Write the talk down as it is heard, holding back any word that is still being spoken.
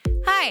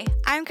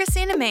I'm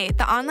Christina May,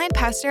 the online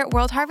pastor at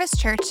World Harvest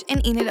Church in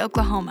Enid,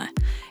 Oklahoma.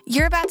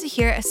 You're about to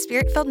hear a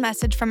spirit-filled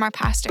message from our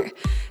pastor.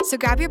 So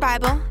grab your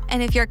Bible,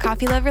 and if you're a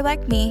coffee lover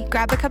like me,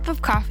 grab a cup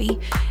of coffee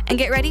and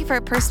get ready for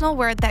a personal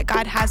word that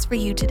God has for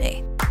you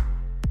today.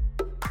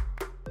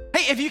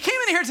 Hey, if you came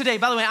in here today,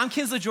 by the way, I'm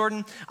Kinsley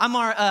Jordan. I'm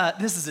our,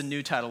 this is a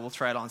new title. We'll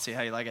try it on, see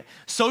how you like it.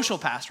 Social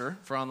pastor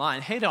for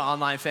online. Hey to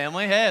online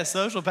family. Hey,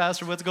 social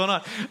pastor, what's going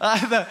on?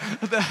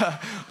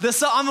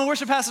 I'm a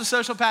worship pastor,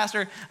 social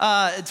pastor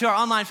to our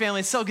online family.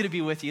 It's so good to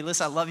be with you.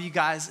 Listen, I love you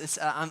guys.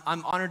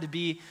 I'm honored to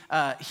be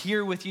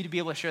here with you to be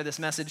able to share this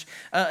message.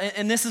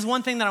 And this is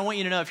one thing that I want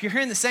you to know. If you're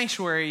here in the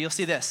sanctuary, you'll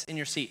see this in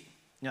your seat.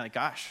 You're like,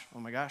 gosh, oh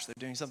my gosh, they're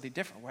doing something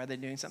different. Why are they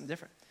doing something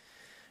different?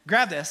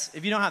 Grab this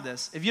if you don't have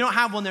this. If you don't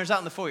have one, there's out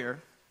in the foyer.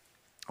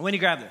 When you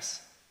grab this.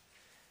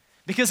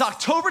 Because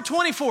October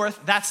 24th,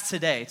 that's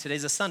today.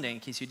 Today's a Sunday, in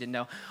case you didn't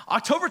know.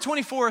 October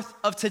 24th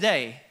of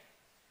today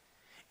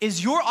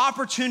is your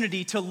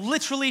opportunity to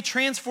literally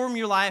transform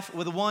your life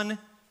with one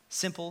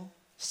simple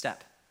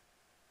step.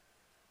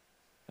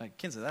 Like,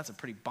 Kinsley, that's a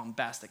pretty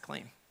bombastic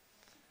claim.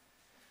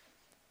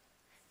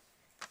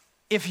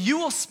 If you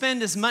will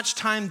spend as much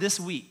time this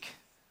week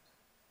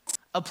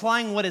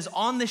applying what is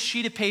on this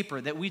sheet of paper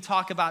that we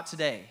talk about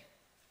today,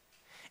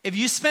 if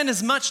you spend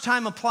as much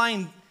time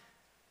applying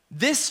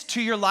this to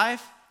your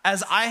life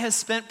as I have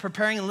spent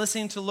preparing and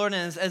listening to the Lord,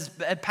 and as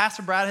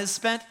Pastor Brad has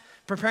spent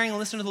preparing and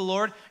listening to the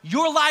Lord,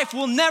 your life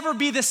will never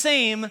be the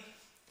same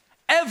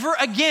ever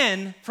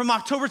again from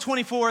October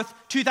 24th,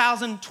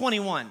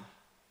 2021.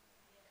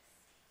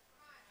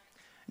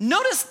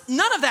 Notice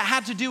none of that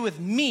had to do with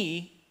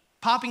me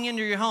popping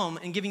into your home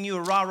and giving you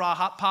a rah-rah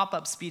hot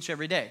pop-up speech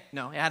every day.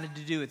 No, it had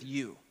to do with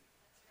you.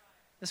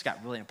 This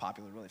got really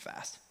unpopular really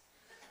fast.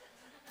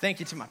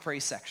 Thank you to my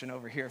praise section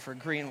over here for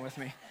agreeing with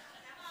me.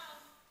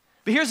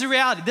 But here's the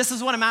reality. This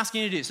is what I'm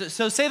asking you to do.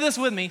 So say this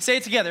with me. Say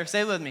it together.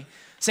 Say it with me.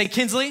 Say,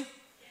 Kinsley,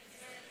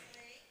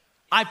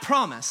 I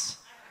promise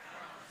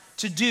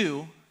to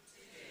do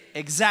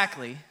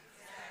exactly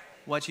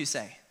what you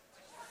say.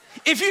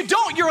 If you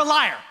don't, you're a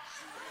liar.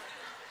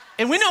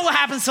 And we know what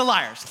happens to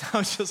liars. No,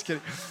 I'm just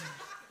kidding.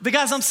 But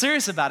guys, I'm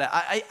serious about it.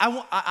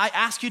 I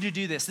ask you to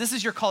do this. This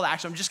is your call to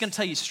action. I'm just going to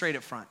tell you straight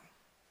up front.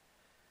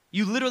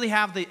 You literally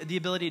have the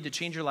ability to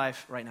change your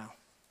life right now.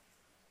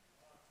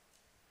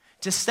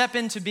 To step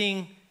into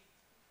being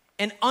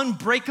an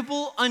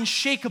unbreakable,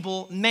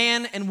 unshakable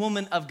man and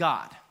woman of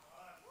God.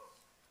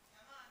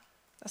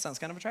 That sounds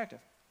kind of attractive.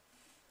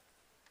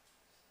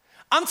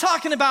 I'm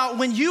talking about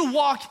when you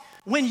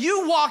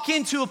walk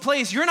into a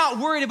place, you're not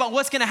worried about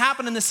what's going to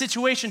happen in the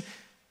situation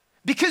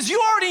because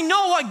you already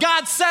know what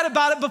God said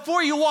about it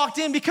before you walked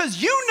in,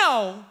 because you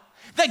know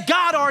that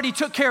God already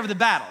took care of the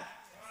battle.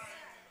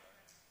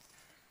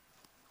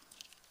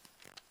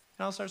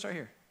 And I'll start right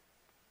here.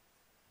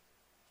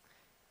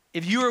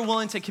 If you are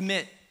willing to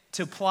commit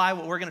to apply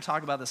what we're going to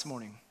talk about this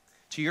morning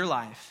to your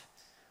life,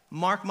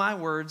 mark my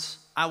words,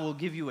 I will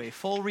give you a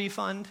full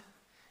refund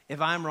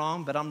if I'm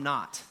wrong, but I'm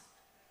not.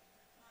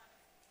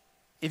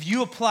 If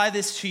you apply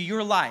this to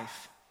your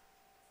life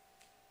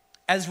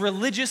as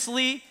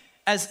religiously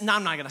as, no,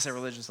 I'm not going to say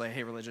religiously, I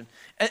hate religion,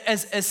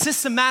 as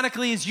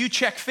systematically as you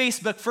check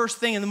Facebook first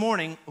thing in the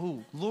morning,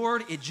 oh,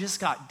 Lord, it just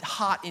got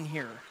hot in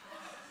here.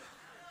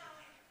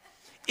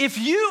 If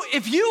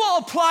you all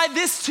apply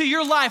this to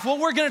your life, what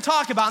we're going to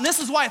talk about, and this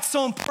is why it's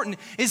so important,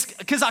 is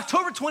because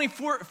October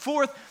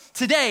 24th,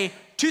 today,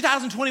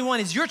 2021,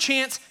 is your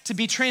chance to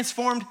be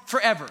transformed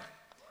forever.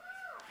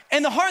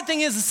 And the hard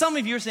thing is some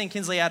of you are saying,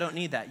 Kinsley, I don't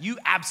need that. You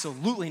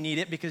absolutely need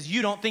it because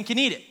you don't think you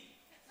need it.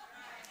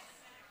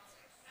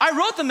 I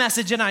wrote the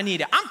message and I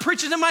need it. I'm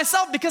preaching to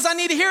myself because I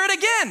need to hear it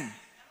again.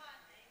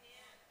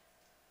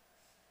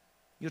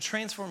 You'll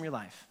transform your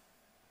life.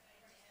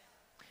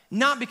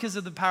 Not because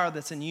of the power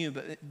that's in you,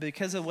 but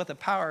because of what the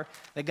power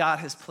that God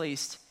has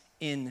placed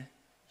in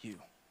you.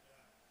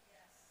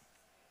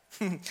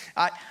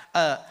 I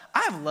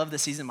have loved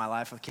this season of my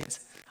life with kids.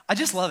 I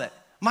just love it.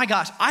 My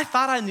gosh, I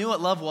thought I knew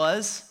what love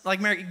was.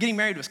 Like getting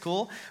married was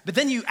cool. But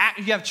then you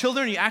have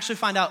children and you actually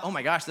find out, oh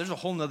my gosh, there's a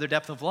whole nother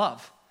depth of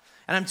love.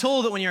 And I'm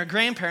told that when you're a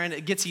grandparent,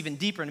 it gets even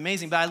deeper and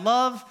amazing. But I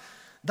love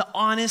the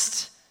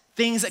honest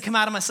things that come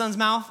out of my son's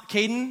mouth.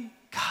 Caden,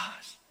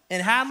 gosh.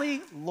 And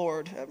Hadley,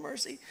 Lord have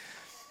mercy.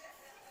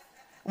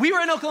 We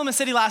were in Oklahoma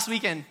City last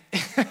weekend.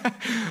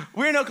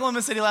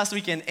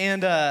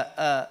 And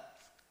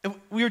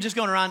we were just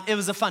going around. It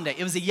was a fun day.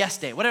 It was a yes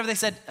day. Whatever they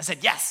said, I said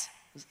yes.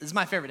 This is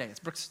my favorite day. It's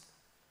Brooke's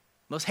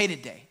most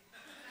hated day.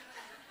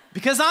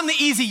 Because I'm the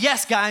easy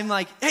yes guy. I'm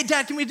like, hey,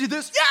 Dad, can we do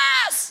this?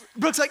 Yes!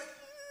 Brooke's like,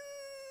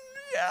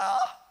 yeah.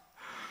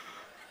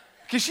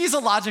 Because she's a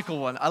logical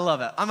one. I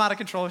love it. I'm out of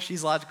control.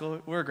 She's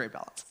logical. We're a great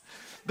balance.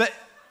 But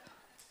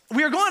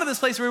we were going to this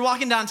place. We were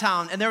walking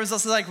downtown, and there was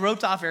this like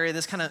roped off area,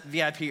 this kind of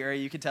VIP area.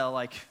 You could tell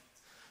like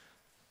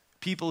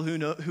people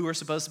who are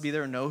supposed to be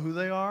there know who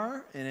they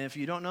are. And if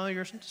you don't know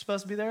you're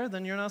supposed to be there,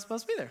 then you're not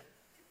supposed to be there.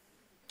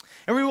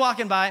 And we were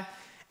walking by,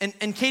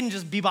 and Caden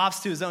just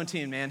bebops to his own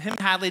tune, man. Him and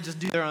Hadley just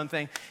do their own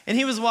thing. And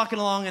he was walking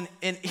along,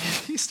 and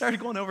he started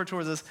going over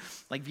towards this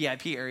like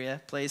VIP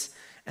area place.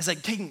 And it's like,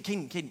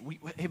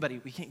 Caden, hey buddy,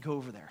 we can't go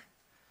over there.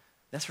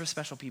 That's for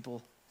special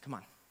people. Come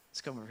on,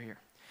 let's go over here.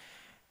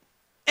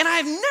 And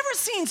I've never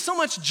seen so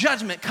much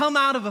judgment come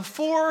out of a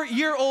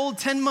 4-year-old,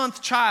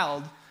 10-month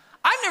child.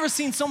 I've never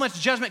seen so much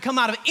judgment come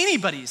out of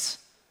anybody's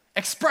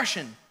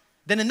expression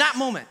than in that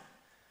moment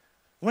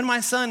when my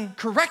son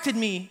corrected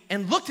me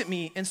and looked at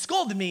me and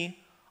scolded me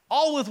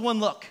all with one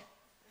look.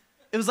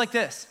 It was like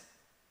this.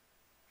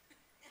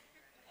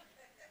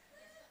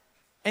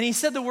 And he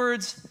said the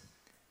words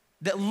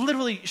that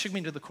literally shook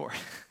me to the core.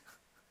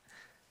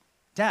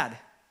 Dad,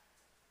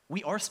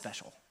 we are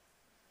special.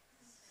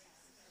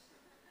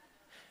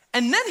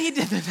 And then he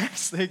did the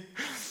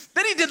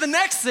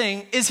next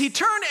thing. Is he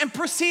turned and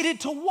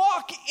proceeded to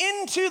walk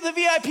into the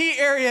VIP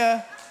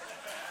area.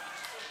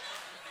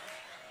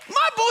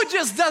 My boy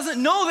just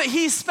doesn't know that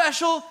he's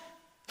special.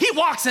 He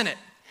walks in it.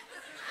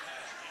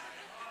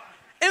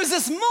 It was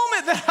this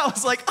moment that I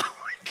was like, oh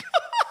my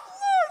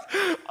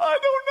God, I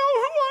don't know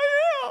who I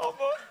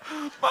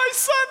am. My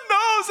son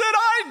knows that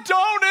I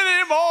don't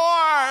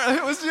anymore.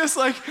 It was just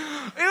like,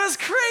 it was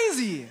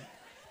crazy.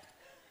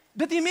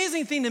 But the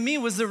amazing thing to me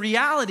was the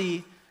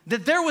reality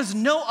that there was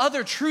no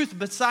other truth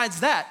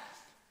besides that.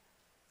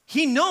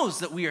 He knows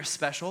that we are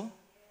special.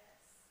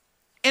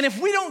 And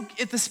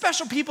if the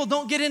special people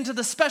don't get into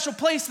the special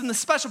place, then the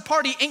special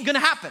party ain't gonna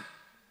happen.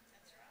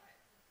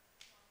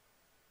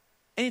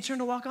 And he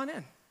turned to walk on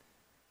in.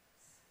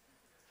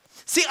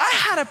 See, I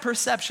had a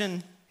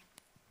perception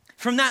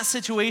from that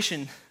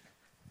situation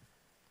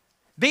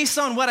based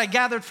on what I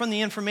gathered from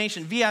the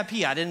information.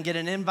 VIP, I didn't get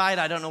an invite.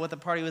 I don't know what the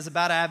party was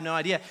about. I have no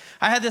idea.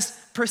 I had this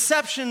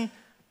perception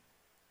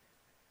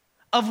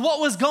of what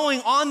was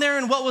going on there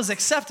and what was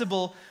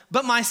acceptable,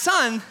 but my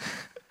son,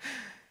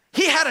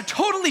 he had a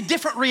totally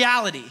different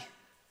reality.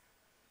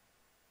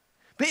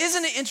 But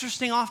isn't it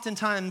interesting,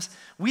 oftentimes,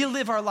 we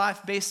live our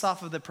life based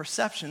off of the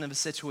perception of a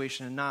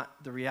situation and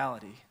not the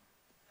reality?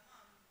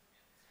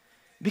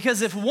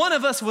 Because if one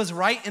of us was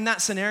right in that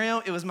scenario,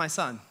 it was my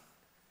son,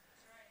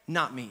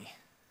 not me.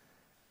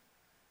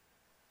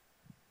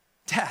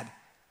 Dad,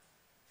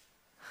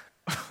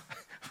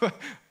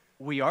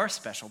 we are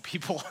special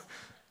people.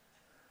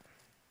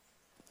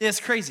 It's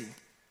crazy.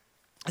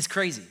 It's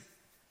crazy.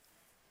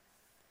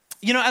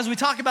 You know, as we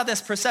talk about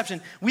this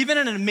perception, we've been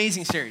in an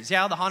amazing series, The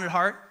Haunted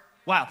Heart.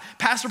 Wow.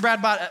 Pastor Brad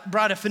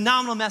brought a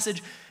phenomenal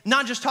message,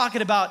 not just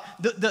talking about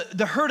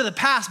the hurt of the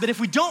past, but if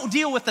we don't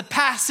deal with the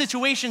past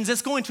situations,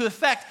 it's going to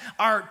affect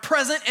our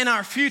present and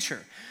our future.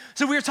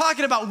 So we were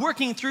talking about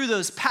working through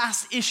those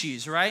past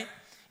issues, right?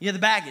 You know, the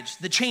baggage,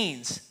 the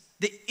chains,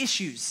 the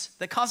issues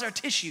that cause our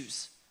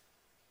tissues.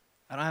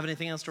 I don't have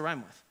anything else to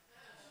rhyme with.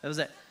 That was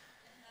it.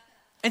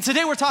 And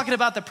today we're talking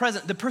about the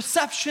present, the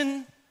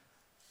perception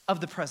of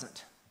the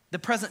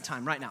present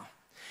time right now.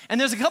 And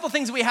there's a couple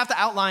things that we have to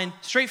outline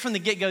straight from the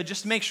get-go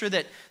just to make sure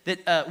that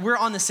we're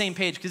on the same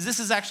page, because this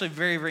is actually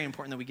very, very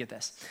important that we get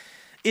this.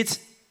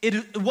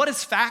 What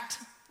is fact,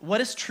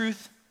 what is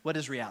truth, what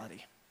is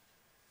reality,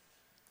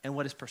 and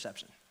what is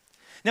perception.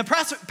 Now,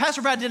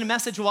 Pastor Brad did a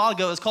message a while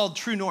ago. It's called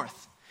True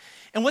North.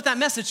 And what that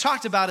message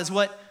talked about is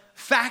what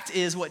fact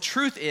is, what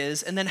truth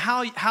is, and then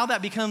how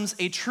that becomes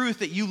a truth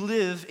that you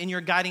live in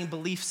your guiding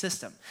belief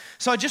system.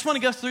 So I just want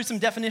to go through some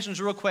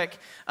definitions real quick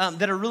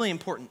that are really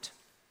important.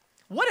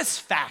 What is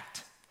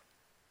fact?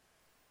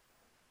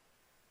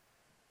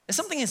 If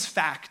something is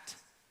fact,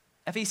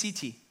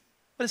 F-A-C-T,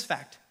 what is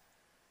fact?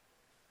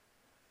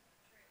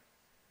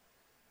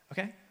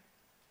 Okay?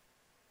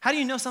 How do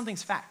you know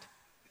something's fact?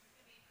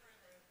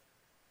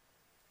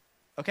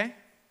 Okay?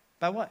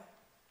 By what?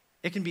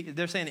 It can be,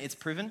 they're saying it's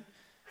proven.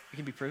 It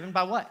can be proven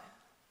by what?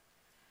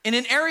 In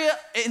an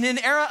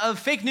era of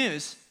fake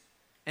news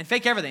and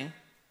fake everything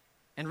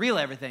and real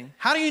everything,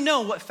 how do you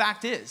know what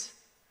fact is?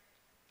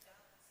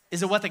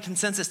 Is it what the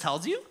consensus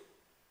tells you?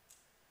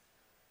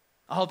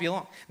 I'll help you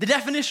along. The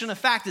definition of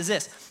fact is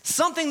this: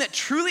 something that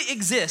truly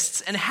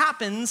exists and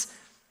happens,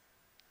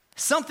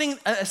 something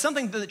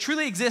that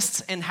truly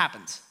exists and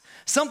happens.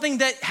 Something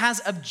that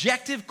has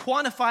objective,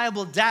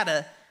 quantifiable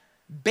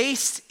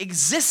data-based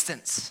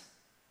existence,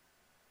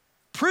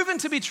 proven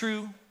to be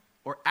true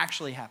or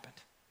actually happened.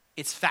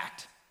 It's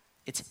fact.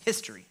 It's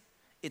history.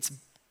 It's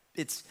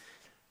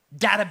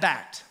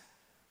data-backed.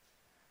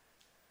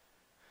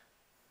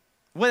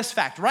 What is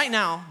fact? Right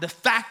now, the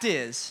fact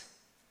is,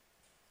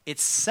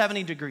 it's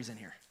 70 degrees in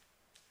here.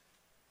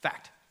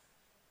 Fact.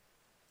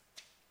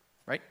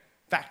 Right?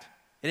 Fact.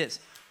 It is.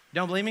 You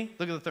don't believe me?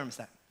 Look at the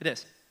thermostat. It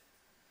is.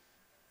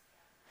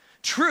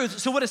 Truth.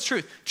 So what is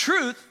truth?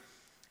 Truth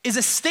is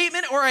a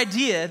statement or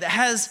idea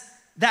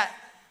that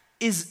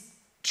is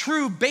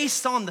true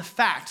based on the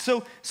fact.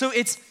 So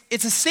it's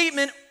a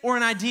statement or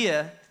an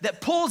idea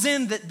that pulls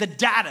in the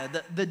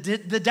data, the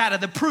data,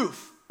 the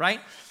proof,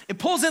 right? It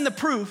pulls in the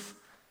proof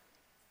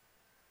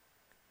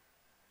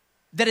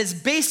that is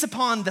based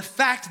upon the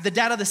fact, the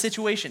data, the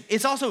situation.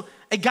 It's also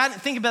a guiding,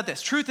 think about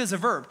this, truth is a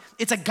verb.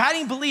 It's a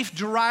guiding belief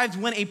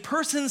derived when a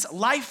person's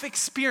life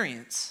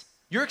experience,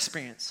 your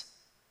experience,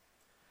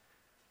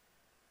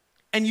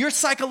 and your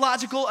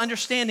psychological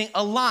understanding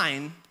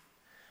align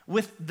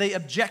with the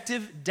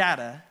objective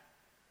data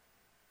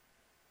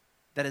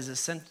that is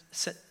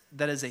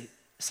a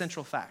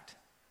central fact.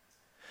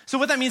 So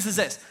what that means is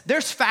this.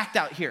 There's fact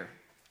out here,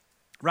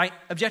 right?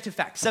 Objective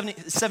fact,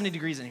 70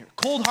 degrees in here.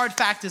 Cold, hard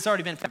fact has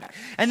already been fact.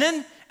 And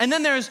then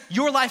there's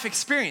your life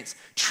experience.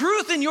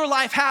 Truth in your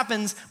life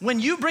happens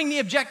when you bring the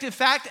objective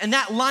fact and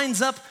that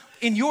lines up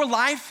in your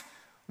life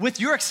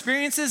with your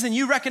experiences and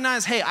you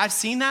recognize, hey, I've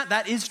seen that.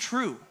 That is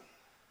true.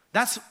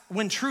 That's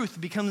when truth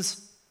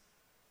becomes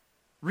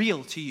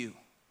real to you.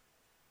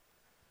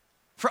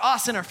 For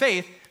us in our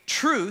faith,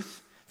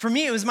 truth, for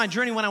me, it was my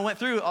journey when I went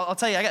through. I'll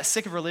tell you, I got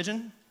sick of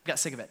religion. Got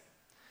sick of it.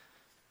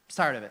 I'm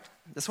tired of it.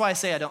 That's why I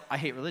say I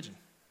hate religion.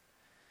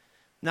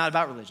 Not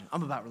about religion.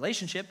 I'm about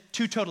relationship.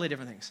 Two totally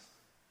different things.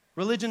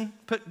 Religion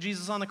put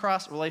Jesus on the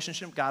cross.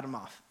 Relationship got him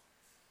off.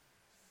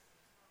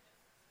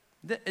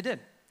 It did.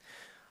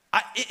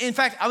 In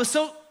fact, I was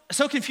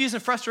so confused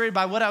and frustrated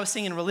by what I was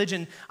seeing in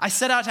religion, I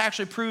set out to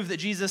actually prove that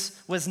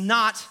Jesus was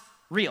not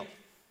real.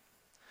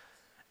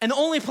 And the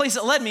only place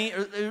it led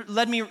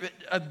me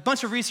a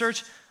bunch of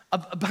research,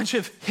 a bunch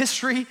of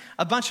history,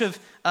 a bunch of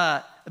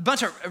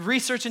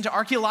research into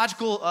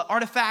archaeological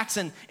artifacts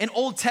and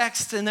old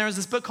texts. And there was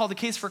this book called The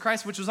Case for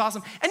Christ, which was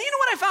awesome. And you know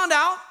what I found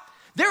out?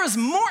 There is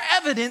more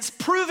evidence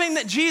proving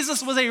that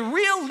Jesus was a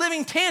real,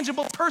 living,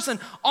 tangible person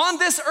on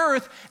this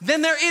earth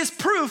than there is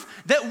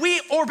proof that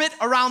we orbit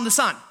around the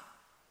sun.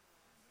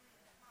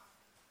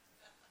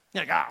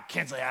 You're like, oh,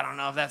 Kinsley, I don't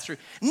know if that's true.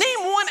 Name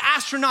one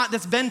astronaut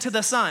that's been to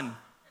the sun.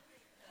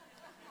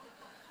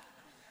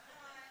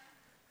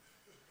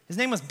 His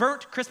name was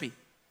Bert Crispy.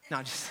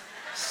 No, just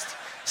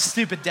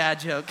stupid dad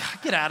joke.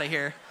 Get out of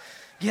here.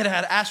 Get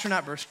out.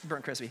 Astronaut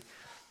Bert Crispy.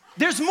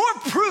 There's more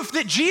proof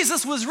that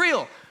Jesus was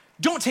real.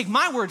 Don't take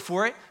my word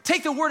for it.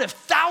 Take the word of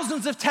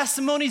thousands of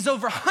testimonies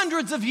over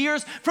hundreds of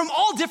years from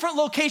all different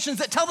locations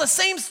that tell the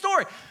same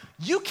story.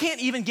 You can't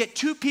even get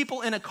two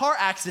people in a car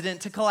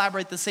accident to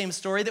collaborate the same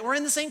story that were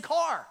in the same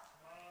car.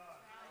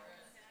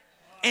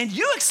 And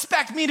you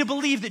expect me to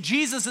believe that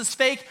Jesus is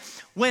fake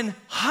when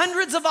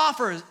hundreds of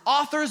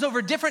authors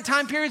over different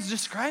time periods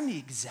describe the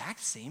exact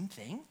same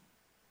thing?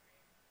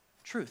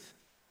 Truth.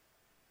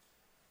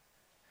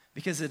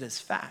 Because it is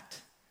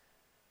fact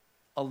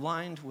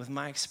aligned with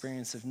my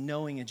experience of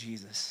knowing a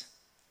Jesus,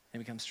 it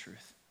becomes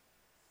truth.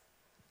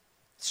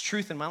 It's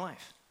truth in my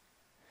life.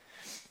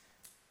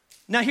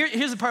 Now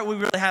here's the part we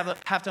really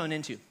have to own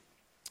into.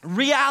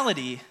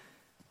 Reality.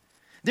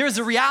 There is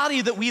a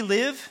reality that we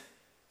live,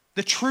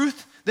 the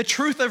truth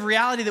of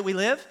reality that we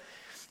live,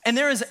 and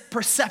there is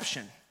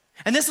perception.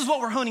 And this is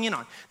what we're honing in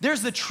on.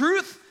 There's the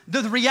truth,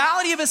 the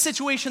reality of a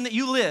situation that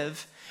you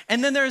live,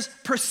 and then there's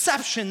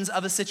perceptions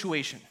of a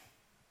situation.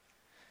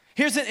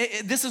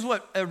 This is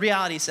what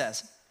reality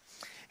says.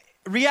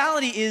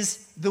 Reality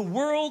is the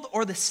world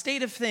or the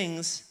state of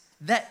things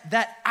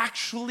that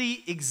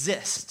actually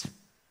exist,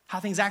 how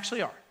things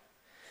actually are.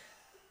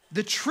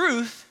 The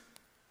truth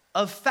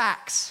of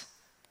facts,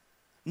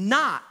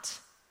 not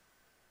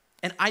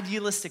an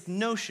idealistic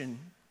notion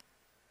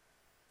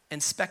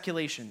and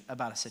speculation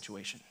about a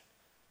situation.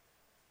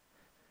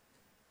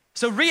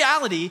 So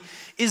reality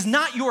is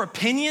not your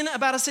opinion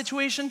about a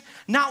situation,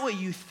 not what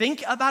you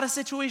think about a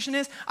situation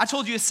is. I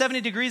told you it's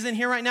 70 degrees in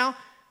here right now.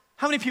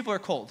 How many people are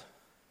cold?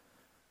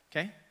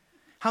 Okay?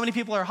 How many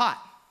people are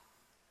hot?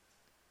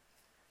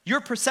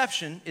 Your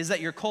perception is that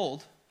you're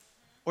cold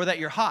or that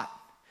you're hot.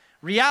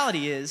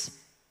 Reality is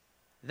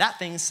that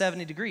thing's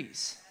 70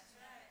 degrees.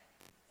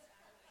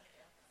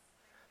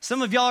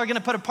 Some of y'all are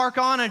gonna put a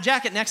parka on and a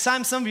jacket next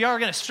time. Some of y'all are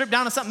gonna strip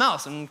down to something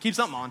else and keep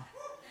something on.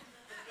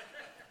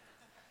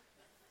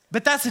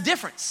 But that's the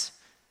difference.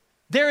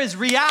 There is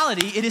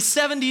reality, it is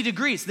 70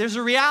 degrees. There's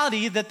a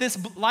reality that this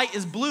light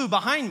is blue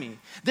behind me.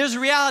 There's a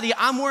reality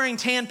I'm wearing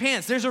tan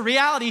pants. There's a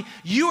reality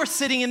you are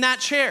sitting in that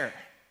chair.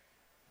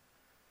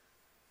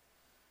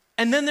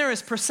 And then there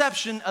is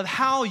perception of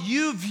how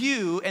you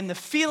view and the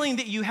feeling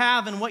that you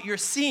have and what you're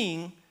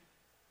seeing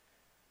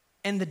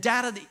and the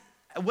data,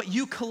 what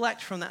you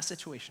collect from that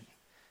situation.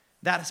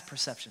 That is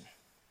perception.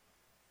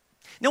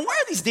 Now,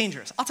 why are these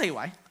dangerous? I'll tell you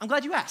why. I'm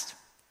glad you asked.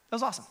 That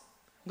was awesome.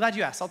 I'm glad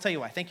you asked. I'll tell you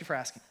why. Thank you for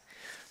asking.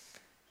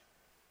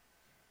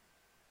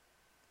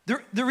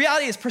 The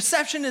reality is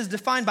perception is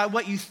defined by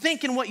what you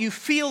think and what you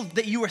feel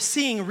that you are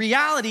seeing.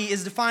 Reality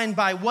is defined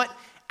by what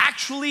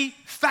actually,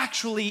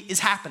 factually is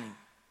happening.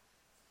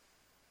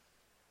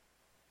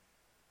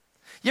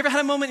 You ever had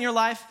a moment in your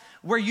life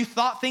where you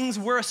thought things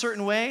were a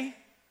certain way,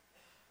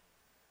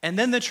 and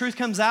then the truth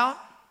comes out,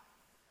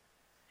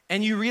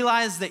 and you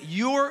realize that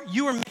you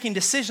are making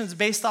decisions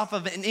based off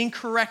of an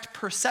incorrect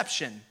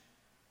perception,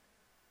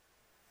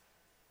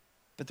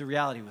 but the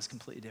reality was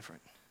completely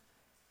different?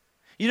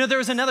 You know, there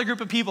was another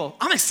group of people.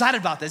 I'm excited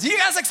about this. Are you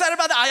guys excited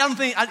about that? I don't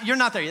think, you're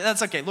not there yet.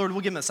 That's okay. Lord,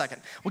 we'll give him a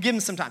second. We'll give him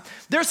some time.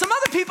 There are some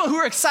other people who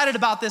are excited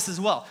about this as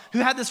well, who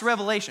had this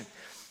revelation.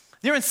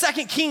 They're in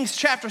 2 Kings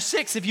chapter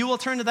 6. If you will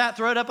turn to that,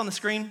 throw it up on the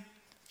screen.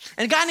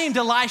 And a guy named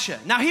Elisha.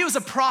 Now, he was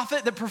a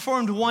prophet that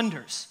performed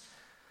wonders.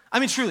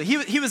 I mean, truly,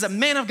 he was a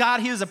man of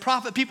God. He was a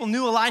prophet. People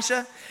knew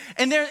Elisha.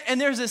 And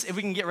there's this, if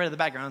we can get rid of the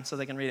background so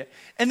they can read it.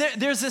 And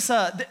there's this,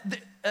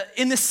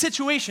 in this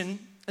situation,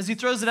 as he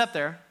throws it up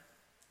there,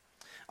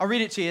 I'll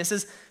read it to you. It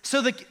says,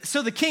 so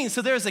the king,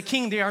 so there's a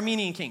king, the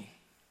Aramean king.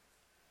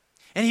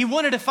 And he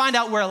wanted to find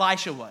out where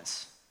Elisha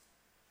was.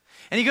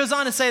 And he goes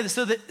on to say this,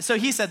 so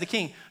he said, the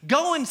king,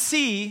 go and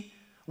see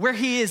where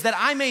he is, that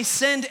I may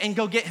send and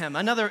go get him.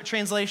 Another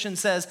translation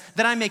says,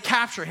 that I may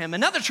capture him.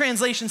 Another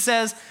translation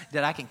says,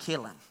 that I can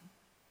kill him.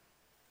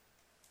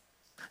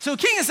 So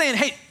the king is saying,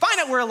 hey, find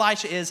out where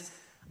Elisha is.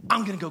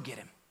 I'm going to go get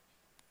him.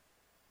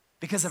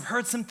 Because I've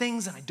heard some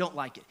things and I don't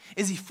like it.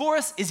 Is he for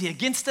us? Is he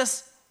against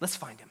us? Let's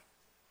find him.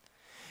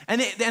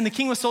 And the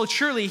king was told,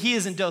 surely he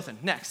is in Dothan.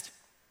 Next.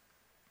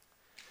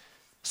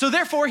 So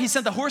therefore, he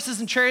sent the horses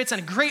and chariots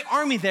and a great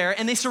army there,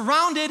 and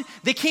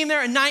they came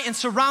there at night and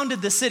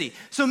surrounded the city.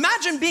 So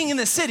imagine being in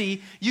the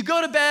city, you go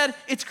to bed,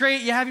 it's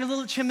great, you have your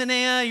little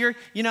chimenea,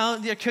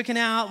 you're cooking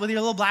out with your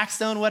little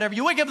Blackstone, whatever.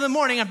 You wake up in the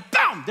morning and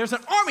boom, there's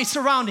an army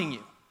surrounding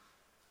you.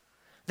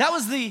 That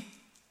was the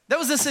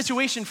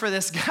situation for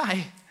this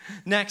guy.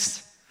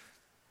 Next.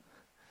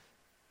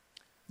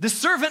 The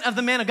servant of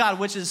the man of God,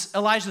 which is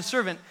Elijah's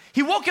servant,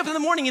 he woke up in the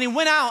morning and he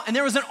went out and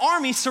there was an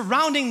army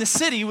surrounding the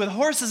city with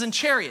horses and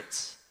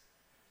chariots.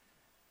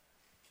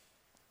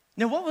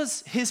 Now, what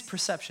was his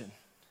perception?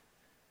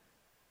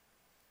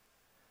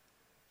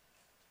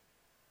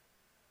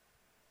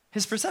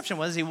 His perception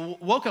was he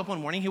woke up one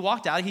morning, he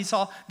walked out, he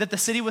saw that the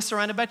city was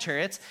surrounded by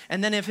chariots,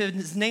 and then if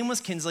his name was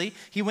Kinsley,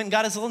 he went and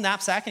got his little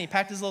knapsack and he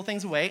packed his little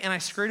things away, and I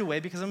scurried away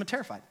because I'm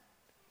terrified.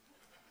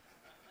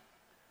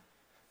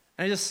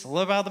 And I just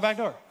slid out the back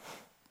door.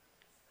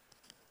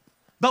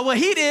 But what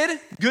he did,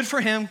 good for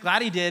him,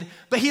 glad he did,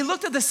 but he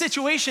looked at the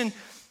situation and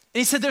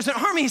he said, there's an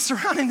army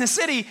surrounding the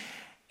city.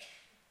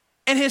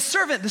 And the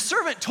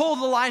servant told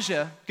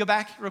Elijah, go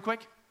back real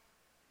quick.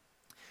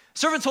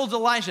 Servant told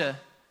Elijah,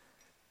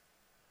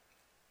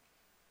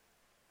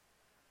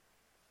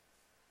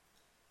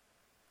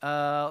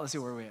 let's see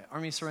where we at.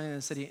 Army surrounding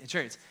the city and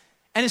chariots.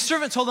 And his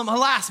servant told him,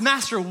 alas,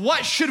 master,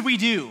 what should we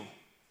do?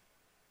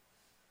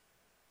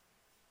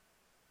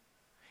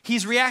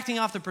 He's reacting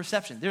off the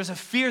perception. There's a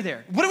fear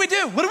there. What do we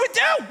do? What do we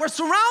do? We're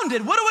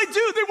surrounded. What do we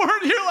do? They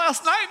weren't here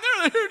last night.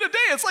 They're here today.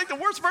 It's like the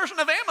worst version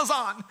of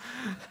Amazon.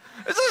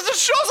 It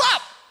just shows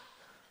up.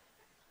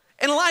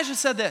 And Elijah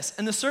said this.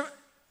 And so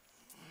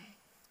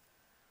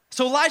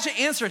Elijah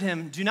answered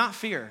him, do not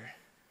fear.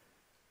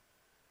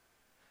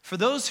 For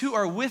those who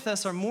are with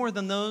us are more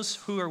than those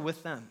who are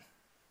with them.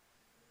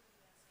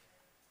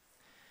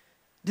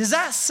 Does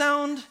that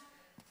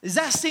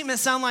statement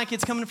sound like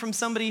it's coming from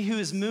somebody who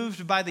is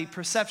moved by the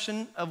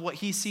perception of what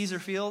he sees or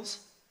feels?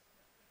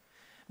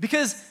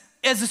 Because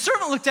as the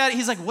servant looked at it,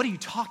 he's like, what are you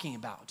talking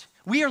about?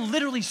 We are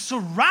literally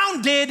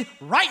surrounded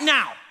right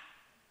now.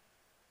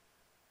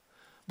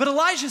 But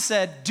Elijah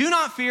said, do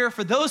not fear,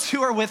 for those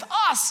who are with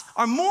us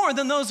are more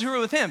than those who are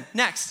with him.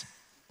 Next.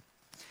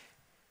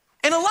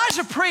 And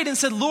Elijah prayed and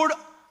said, Lord,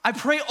 I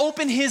pray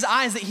open his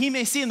eyes that he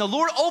may see. And the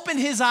Lord opened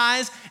his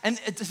eyes and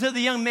to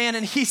the young man,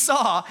 and he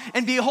saw,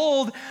 and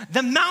behold,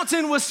 the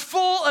mountain was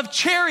full of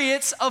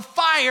chariots of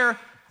fire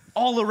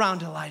all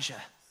around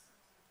Elijah.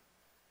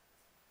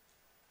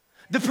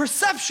 The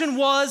perception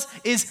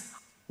is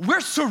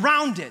we're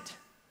surrounded.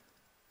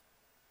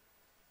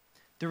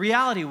 The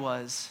reality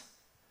was,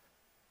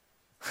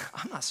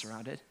 I'm not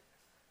surrounded.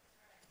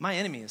 My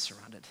enemy is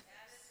surrounded.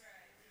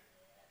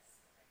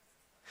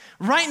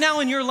 Right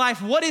now in your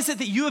life, what is it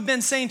that you have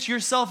been saying to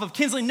yourself of,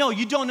 Kinsley, no,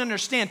 you don't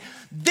understand.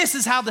 This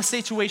is how the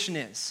situation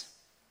is.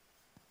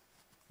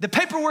 The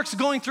paperwork's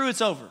going through,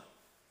 it's over.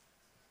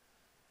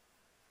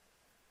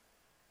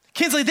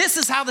 Kinsley, this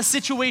is how the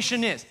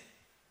situation is.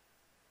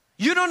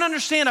 You don't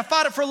understand. I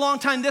fought it for a long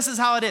time. This is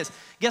how it is.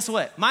 Guess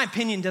what? My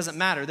opinion doesn't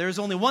matter. There's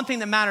only one thing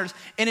that matters,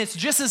 and it's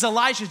just as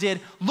Elijah did,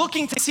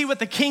 looking to see what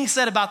the king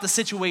said about the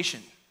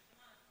situation.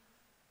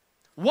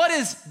 What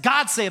does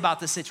God say about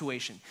this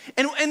situation?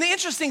 And the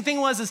interesting thing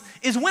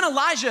is when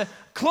Elijah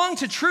clung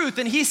to truth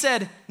and he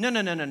said,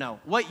 no.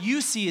 What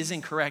you see is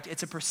incorrect.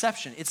 It's a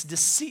perception. It's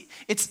deceit.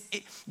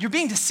 You're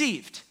being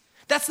deceived.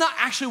 That's not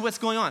actually what's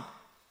going on.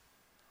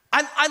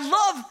 I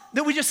love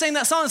that we just sang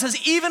that song that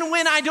says, even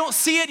when I don't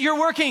see it, you're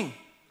working.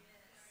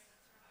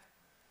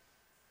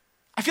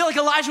 I feel like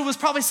Elijah was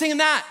probably singing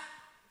that.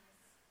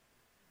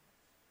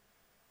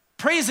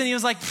 Praising, he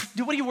was like,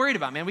 dude, what are you worried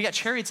about, man? We got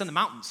chariots in the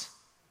mountains.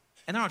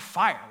 And they're on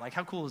fire. Like,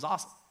 how cool is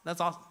awesome?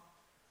 That's awesome.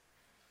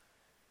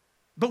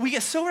 But we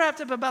get so wrapped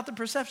up about the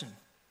perception.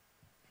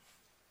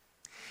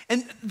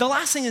 And the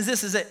last thing is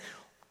this, is that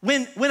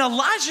when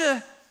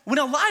Elijah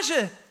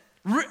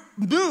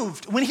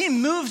moved, when he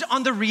moved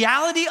on the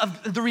reality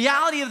of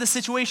the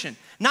situation,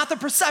 not the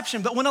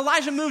perception, but when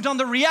Elijah moved on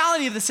the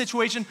reality of the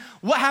situation,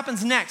 what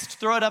happens next?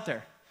 Throw it up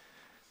there.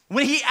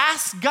 When he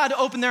asked God to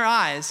open their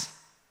eyes,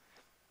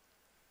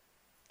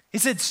 he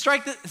said,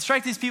 strike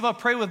these people, I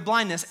pray with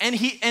blindness.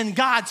 And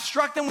God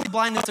struck them with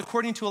blindness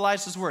according to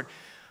Elijah's word.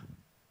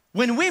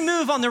 When we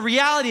move on the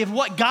reality of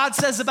what God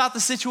says about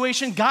the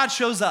situation, God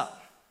shows up.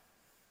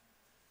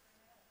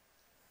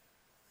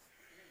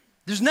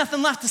 There's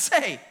nothing left to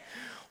say.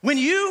 When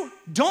you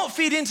don't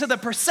feed into the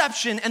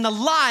perception and the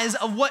lies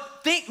of what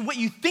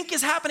you think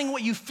is happening,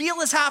 what you feel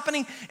is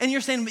happening, and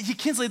you're saying,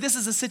 Kinsley, this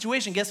is a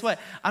situation. Guess what?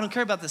 I don't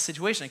care about the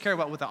situation. I care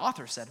about what the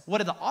author said. What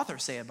did the author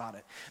say about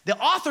it? The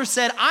author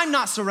said, I'm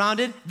not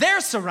surrounded.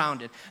 They're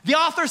surrounded. The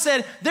author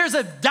said, there's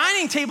a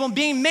dining table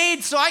being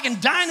made so I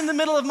can dine in the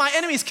middle of my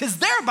enemies because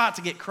they're about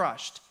to get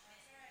crushed.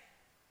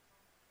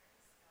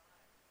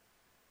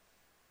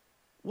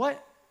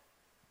 What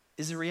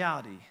is the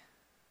reality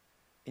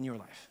in your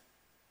life?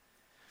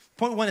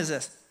 Point one is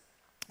this: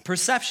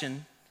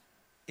 perception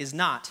is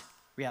not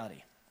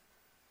reality.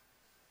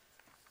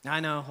 Now I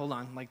know, hold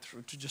on,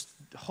 just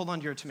hold on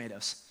to your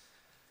tomatoes.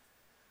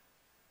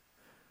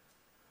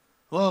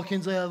 Well,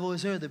 Kinsley, I've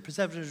always heard that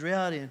perception is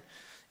reality,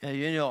 and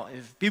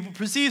if people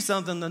perceive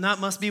something, then that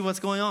must be what's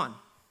going on.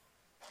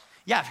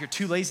 Yeah, if you're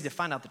too lazy to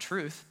find out the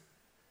truth.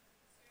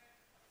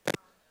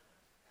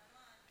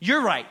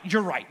 You're right.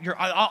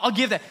 I'll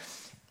give that.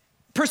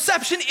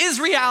 Perception is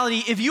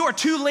reality if you are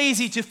too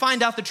lazy to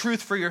find out the truth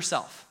for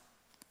yourself.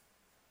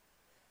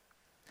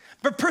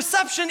 But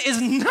perception is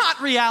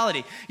not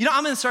reality.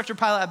 I'm an instructor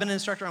pilot. I've been an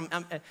instructor. I'm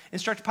an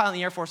instructor pilot in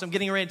the Air Force. I'm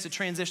getting ready to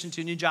transition to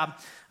a new job.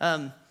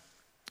 And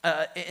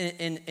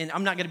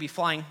I'm not going to be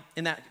flying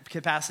in that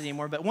capacity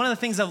anymore. But one of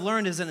the things I've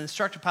learned as an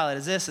instructor pilot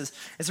is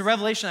it's a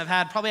revelation I've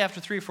had probably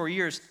after 3 or 4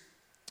 years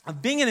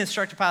of being an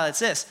instructor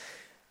pilot. Is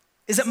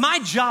that my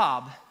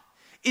job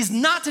is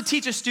not to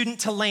teach a student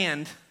to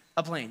land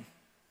a plane.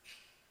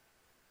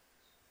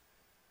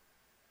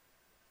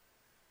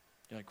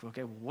 You're like,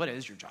 okay, well, what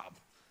is your job?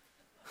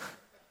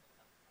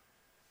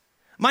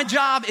 My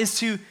job is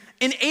to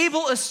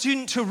enable a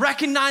student to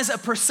recognize a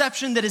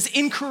perception that is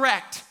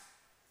incorrect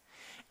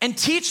and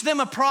teach them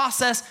a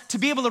process to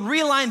be able to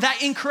realign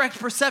that incorrect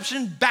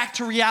perception back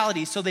to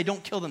reality so they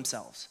don't kill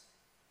themselves.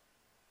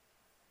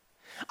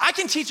 I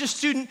can teach a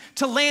student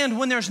to land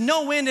when there's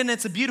no wind and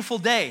it's a beautiful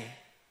day.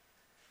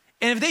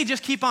 And if they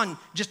just keep on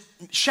just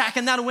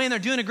shacking that away and they're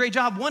doing a great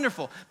job,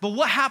 wonderful. But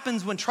what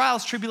happens when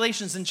trials,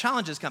 tribulations, and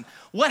challenges come?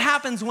 What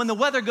happens when the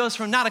weather goes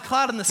from not a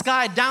cloud in the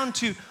sky down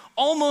to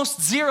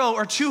almost 0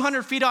 or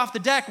 200 feet off the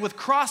deck with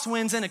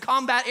crosswinds in a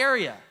combat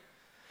area?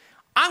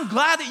 I'm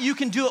glad that you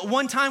can do it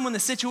one time when the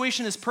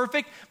situation is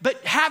perfect,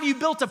 but have you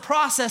built a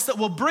process that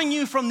will bring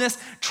you from this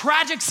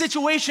tragic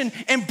situation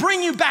and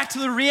bring you back to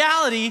the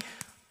reality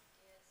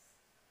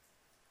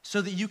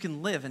so that you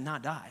can live and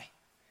not die?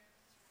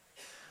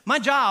 My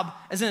job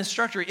as an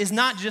instructor is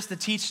not just to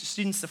teach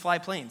students to fly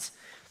planes.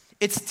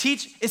 It's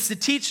to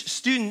teach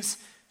students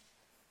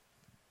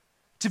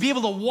to be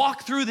able to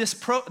walk through this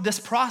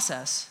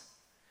process,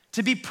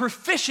 to be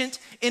proficient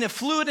in a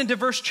fluid and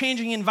diverse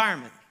changing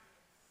environment.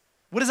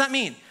 What does that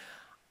mean?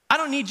 I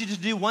don't need you to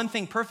do one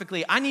thing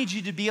perfectly. I need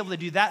you to be able to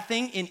do that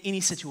thing in any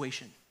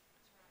situation.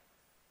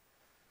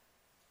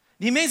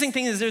 The amazing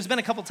thing is there's been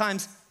a couple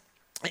times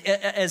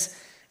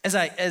as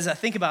I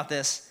think about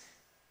this,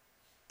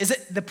 is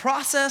that the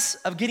process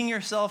of getting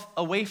yourself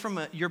away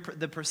from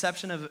the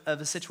perception of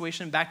a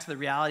situation back to the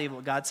reality of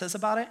what God says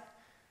about it,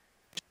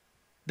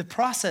 the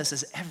process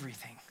is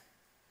everything.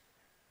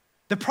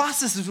 The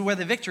process is where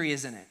the victory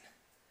is in it.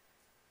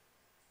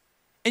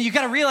 And you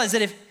got to realize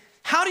that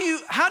how do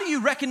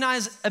you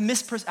recognize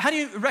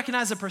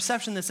a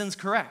perception that's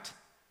incorrect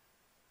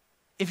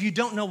if you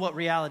don't know what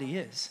reality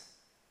is?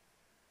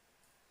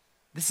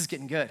 This is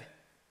getting good.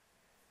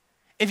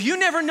 If you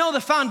never know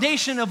the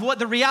foundation of what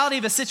the reality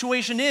of a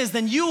situation is,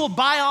 then you will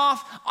buy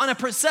off on a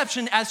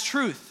perception as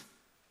truth.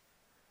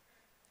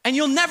 And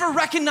you'll never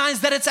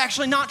recognize that it's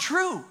actually not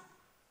true.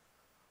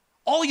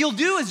 All you'll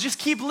do is just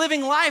keep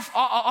living life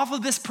off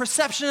of this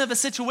perception of a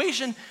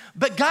situation,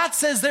 but God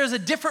says there's a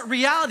different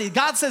reality.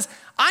 God says,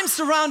 I'm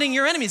surrounding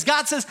your enemies.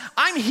 God says,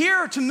 I'm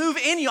here to move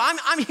in you.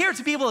 I'm here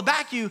to be able to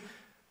back you.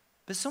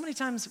 But so many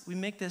times we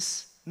make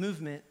this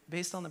movement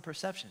based on the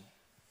perception.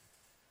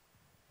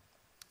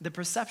 The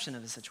perception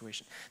of the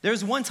situation. There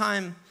was one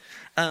time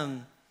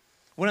when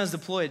I was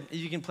deployed,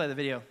 you can play the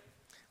video.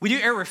 We do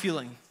air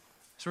refueling.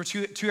 So we're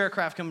two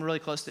aircraft come really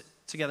close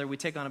together. We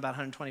take on about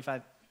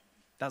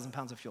 125,000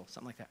 pounds of fuel,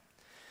 something like that.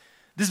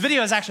 This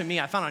video is actually me.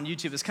 I found it on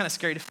YouTube. It's kind of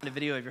scary to find a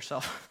video of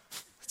yourself.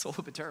 It's a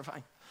little bit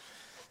terrifying.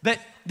 But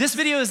this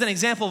video is an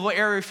example of what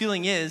air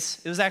refueling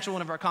is. It was actually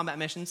one of our combat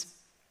missions.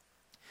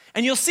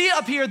 And you'll see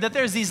up here that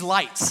there's these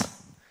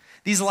lights.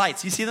 These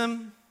lights, you see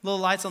them? Little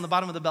lights on the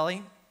bottom of the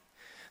belly.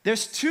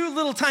 There's two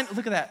little tiny,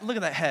 look at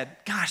that head.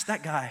 Gosh,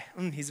 that guy,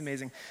 he's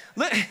amazing.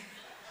 Look,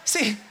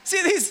 see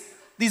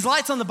these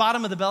lights on the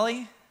bottom of the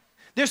belly?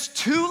 There's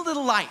two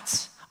little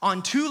lights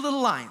on two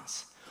little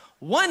lines.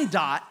 One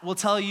dot will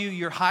tell you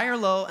you're high or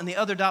low, and the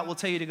other dot will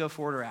tell you to go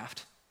forward or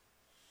aft.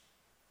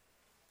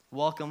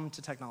 Welcome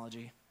to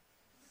technology.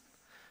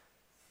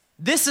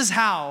 This is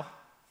how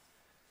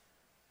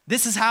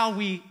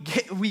we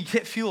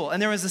get fuel.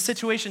 And there was a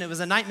situation, it was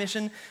a night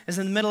mission, it was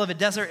in the middle of a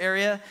desert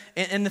area.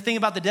 And the thing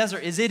about the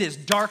desert is it is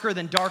darker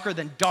than darker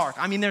than dark.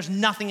 I mean, there's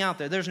nothing out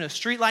there. There's no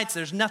street lights,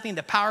 there's nothing,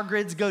 the power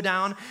grids go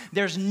down.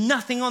 There's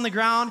nothing on the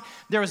ground.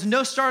 There was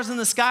no stars in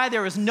the sky.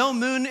 There was no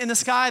moon in the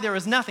sky. There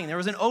was nothing. There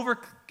was an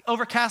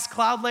overcast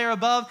cloud layer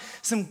above,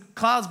 some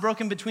clouds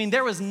broken between.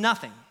 There was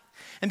nothing.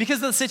 And because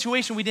of the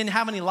situation, we didn't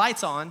have any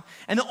lights on.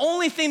 And the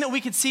only thing that we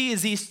could see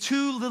is these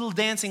two little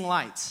dancing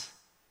lights.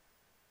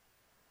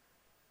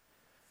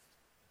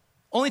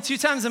 Only 2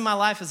 times in my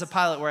life as a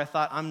pilot where I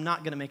thought, I'm not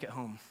going to make it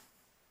home.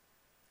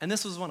 And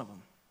this was one of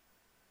them.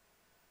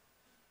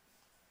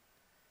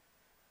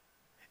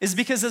 Is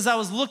because as I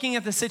was looking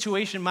at the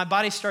situation, my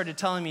body started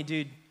telling me,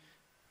 dude,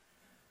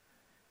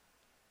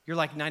 you're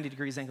like 90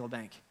 degrees angle of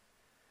bank.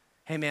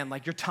 Hey man,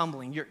 like you're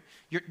tumbling,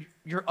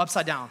 you're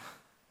upside down.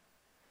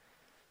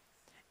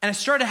 And I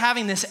started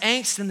having this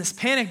angst and this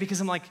panic because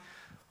I'm like,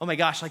 oh my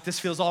gosh, like this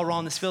feels all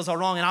wrong,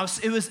 And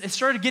it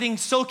started getting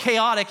so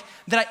chaotic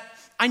that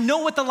I know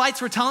what the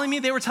lights were telling me.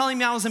 They were telling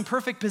me I was in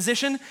perfect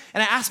position.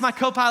 And I asked my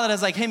co-pilot, I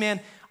was like, hey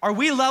man, are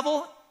we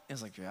level? He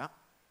was like, yeah.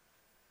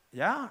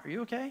 Yeah, are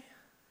you okay?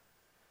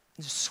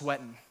 I'm just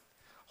sweating,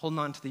 holding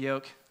on to the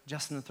yoke,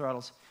 adjusting the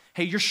throttles.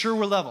 Hey, you're sure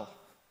we're level?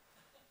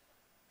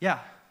 Yeah.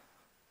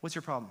 What's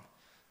your problem?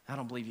 I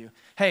don't believe you.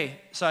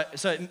 Hey, so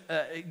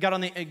got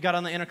on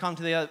the intercom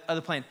to the other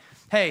plane.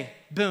 Hey,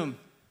 boom,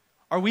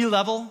 are we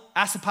level?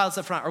 Ask the pilots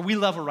up front, are we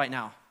level right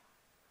now?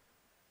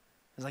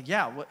 I was like,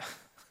 yeah,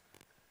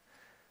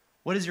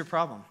 what is your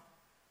problem?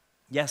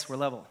 Yes, we're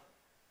level.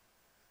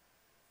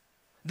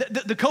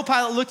 The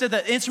co-pilot looked at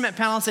the instrument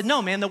panel and said,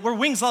 no, man, we're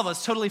wings level,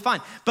 it's totally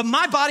fine. But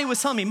my body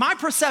was telling me, my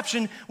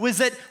perception was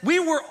that we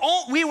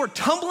were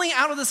tumbling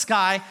out of the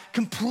sky,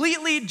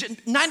 completely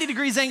 90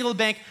 degrees angle of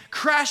bank,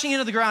 crashing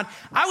into the ground.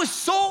 I was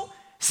so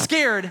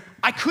scared,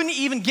 I couldn't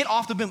even get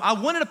off the boom. I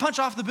wanted to punch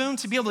off the boom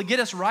to be able to get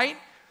us right,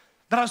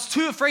 but I was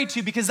too afraid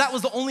to because that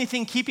was the only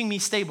thing keeping me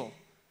stable.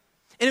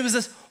 And it was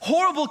this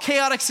horrible,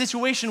 chaotic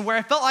situation where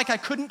I felt like I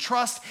couldn't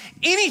trust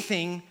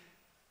anything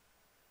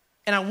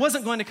and I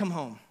wasn't going to come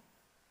home.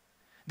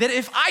 That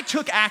if I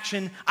took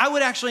action, I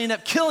would actually end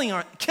up killing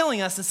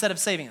us instead of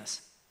saving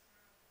us.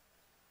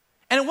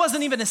 And it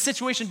wasn't even a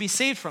situation to be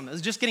saved from. It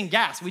was just getting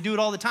gas. We do it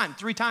all the time,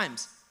 3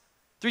 times.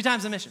 3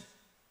 times a mission.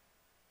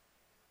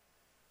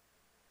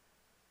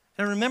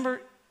 And I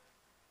remember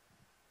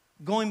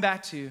going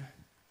back to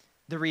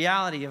the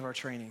reality of our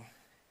training.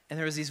 And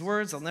there was these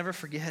words I'll never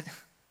forget.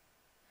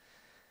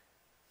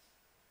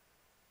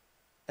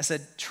 I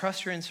said,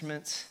 trust your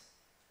instruments,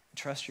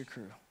 trust your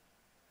crew.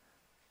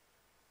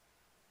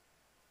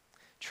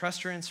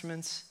 Trust your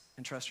instruments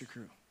and trust your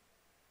crew.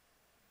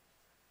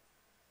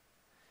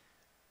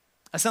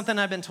 That's something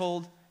I've been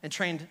told and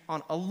trained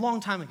on a long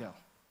time ago.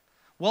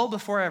 Well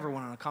before I ever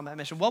went on a combat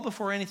mission, well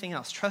before anything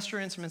else. Trust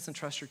your instruments and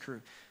trust your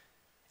crew.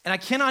 And I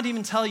cannot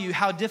even tell you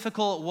how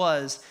difficult it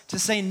was to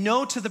say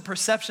no to the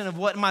perception of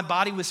what my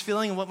body was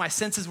feeling and what my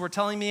senses were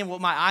telling me and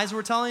what my eyes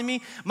were telling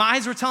me. My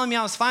eyes were telling me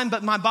I was fine,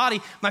 but my body,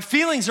 my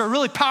feelings are a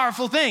really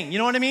powerful thing. You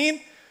know what I mean?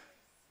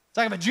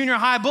 Talking about junior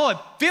high boy,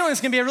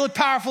 feelings can be a really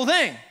powerful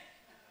thing.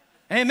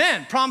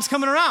 Amen. Prom's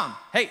coming around.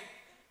 Hey.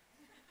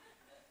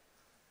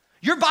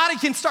 Your body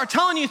can start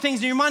telling you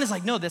things and your mind is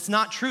like, no, that's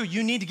not true.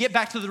 You need to get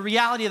back to the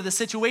reality of the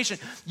situation.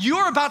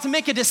 You're about to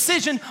make a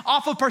decision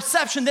off of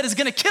perception that is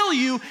going to kill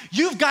you.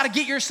 You've got to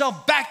get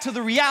yourself back to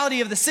the reality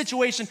of the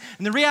situation.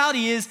 And the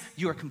reality is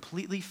you are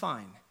completely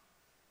fine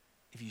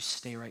if you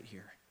stay right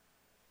here.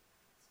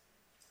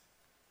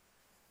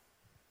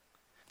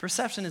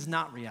 Perception is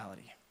not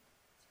reality.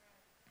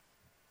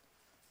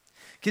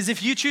 Because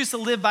if you choose to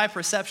live by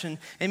perception,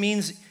 it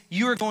means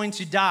you are going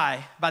to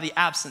die by the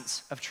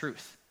absence of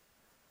truth.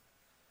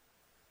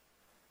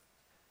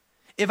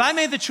 If I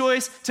made the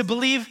choice to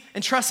believe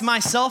and trust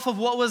myself of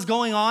what was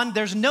going on,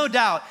 there's no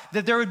doubt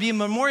that there would be a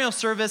memorial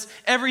service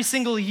every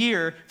single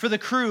year for the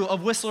crew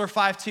of Whistler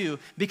 5-2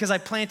 because I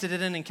planted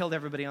it in and killed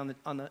everybody on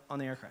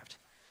the aircraft.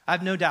 I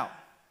have no doubt.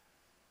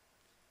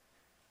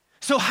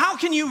 So how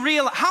can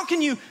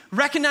you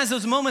recognize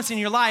those moments in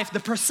your life,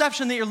 the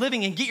perception that you're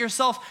living, and get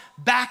yourself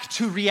back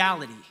to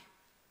reality?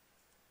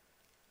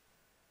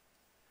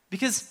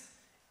 Because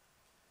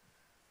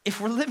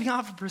if we're living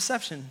off of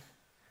perception,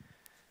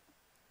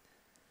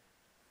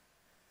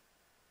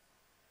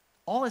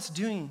 all it's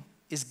doing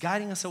is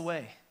guiding us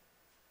away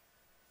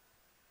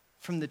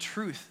from the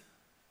truth.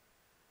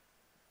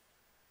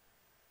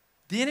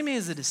 The enemy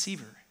is a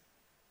deceiver.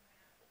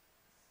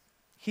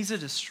 He's a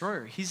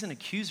destroyer. He's an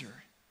accuser.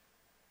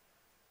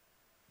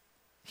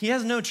 He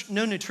has no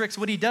new tricks.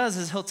 What he does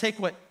is he'll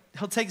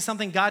take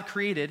something God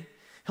created,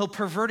 he'll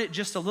pervert it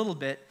just a little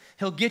bit,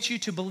 he'll get you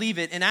to believe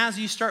it, and as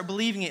you start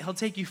believing it, he'll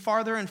take you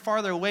farther and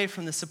farther away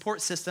from the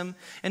support system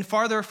and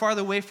farther and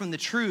farther away from the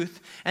truth.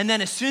 And then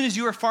as soon as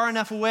you are far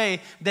enough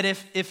away that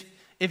if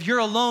if you're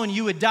alone,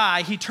 you would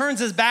die. He turns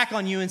his back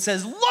on you and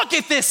says, look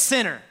at this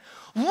sinner.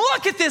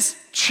 Look at this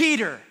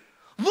cheater.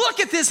 Look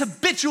at this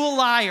habitual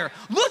liar.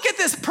 Look at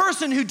this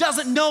person who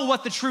doesn't know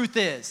what the truth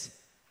is.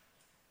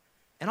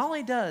 And all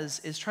he does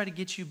is try to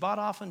get you bought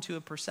off into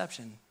a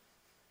perception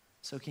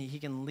so he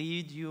can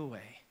lead you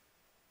away.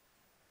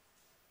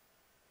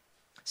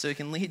 So he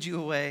can lead you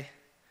away.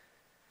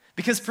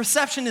 Because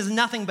perception is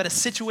nothing but a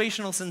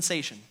situational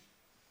sensation,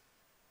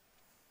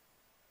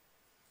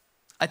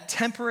 a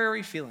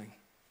temporary feeling.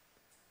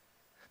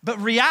 But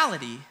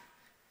reality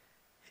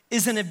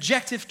is an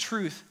objective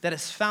truth that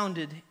is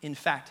founded in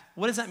fact.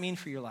 What does that mean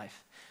for your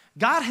life?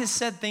 God has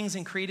said things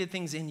and created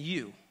things in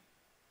you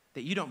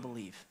that you don't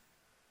believe.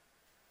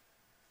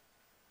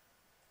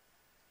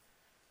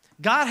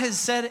 God has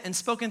said and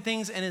spoken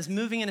things and is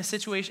moving in a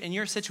situation, in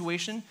your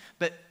situation,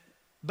 but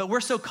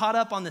we're so caught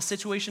up on the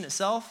situation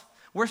itself.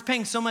 We're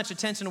paying so much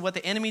attention to what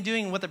the enemy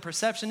doing and what the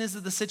perception is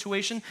of the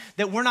situation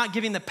that we're not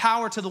giving the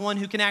power to the one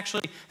who can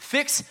actually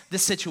fix the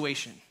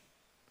situation.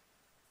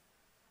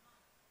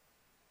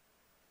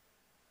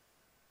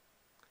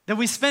 That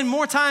we spend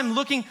more time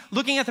looking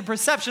at the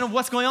perception of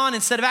what's going on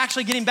instead of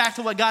actually getting back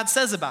to what God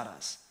says about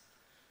us.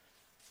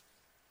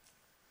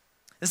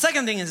 The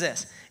second thing is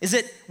this, is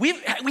that we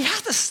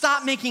have to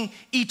stop making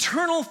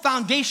eternal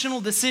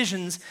foundational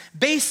decisions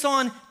based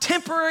on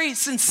temporary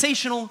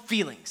sensational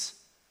feelings.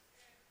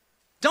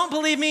 Don't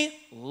believe me?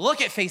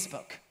 Look at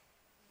Facebook.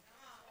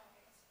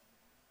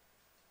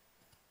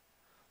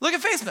 Look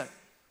at Facebook.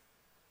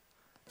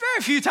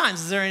 Very few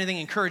times is there anything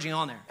encouraging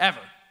on there, ever.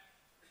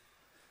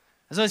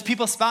 There's always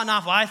people spouting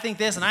off, well, I think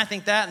this and I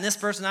think that, and this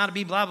person ought to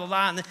be blah, blah,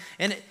 blah,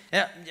 and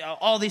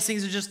all these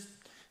things are just,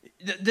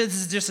 this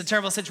is just a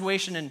terrible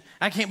situation, and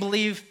I can't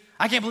believe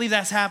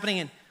that's happening.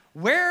 And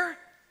where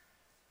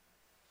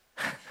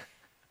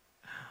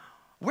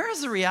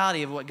is the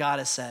reality of what God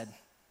has said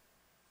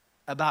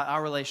about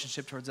our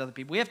relationship towards other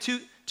people? We have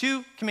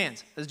two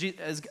commands, as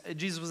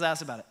Jesus was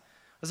asked about it.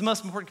 What's the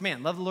most important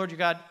command? Love the Lord your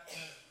God,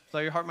 with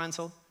all your heart, mind,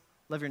 soul.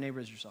 Love your neighbor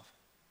as yourself.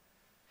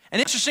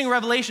 An interesting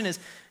revelation is,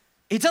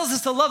 he tells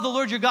us to love the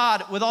Lord your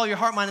God with all your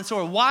heart, mind, and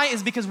soul. Why?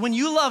 Is because when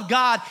you love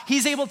God,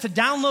 he's able to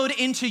download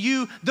into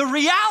you the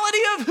reality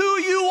of who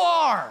you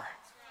are.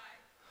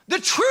 The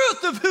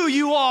truth of who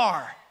you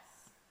are.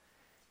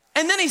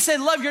 And then he said,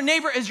 love your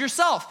neighbor as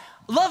yourself.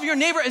 Love your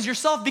neighbor as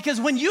yourself,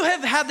 because when you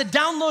have had the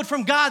download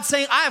from God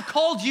saying, I have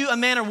called you a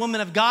man or woman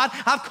of God,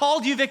 I've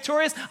called you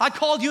victorious, I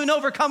called you an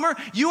overcomer,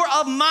 you are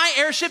of my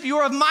heirship, you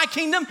are of my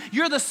kingdom,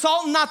 you're the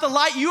salt and not the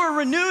light, you are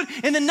renewed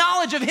in the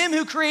knowledge of him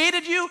who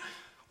created you.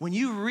 When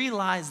you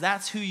realize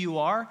that's who you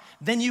are,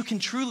 then you can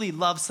truly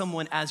love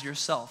someone as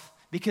yourself,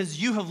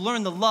 because you have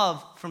learned the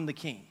love from the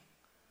King.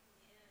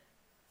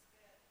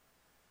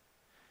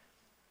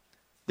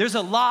 There's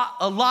a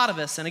lot of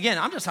us, and again,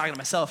 I'm just talking to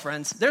myself,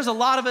 friends. There's a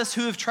lot of us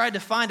who have tried to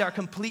find our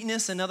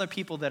completeness in other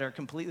people that are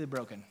completely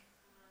broken.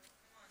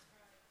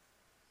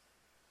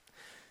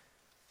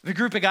 The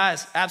group of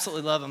guys,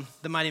 absolutely love them.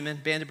 The Mighty Men,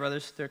 Band of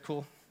Brothers, they're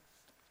cool.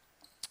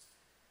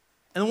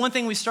 And the one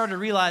thing we started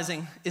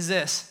realizing is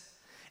this,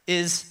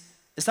 is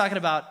talking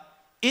about,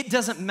 it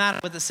doesn't matter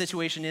what the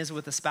situation is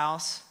with the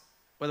spouse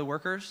or the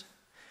workers.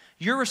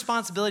 Your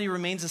responsibility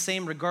remains the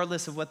same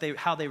regardless of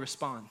how they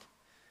respond.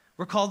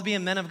 We're called to be a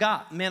man of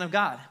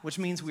God, which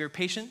means we are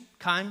patient,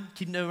 kind,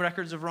 keep no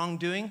records of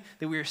wrongdoing,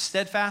 that we are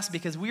steadfast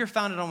because we are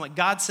founded on what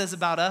God says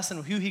about us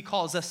and who he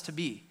calls us to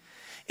be.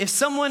 If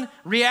someone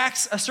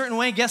reacts a certain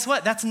way, guess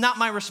what? That's not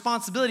my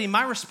responsibility.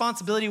 My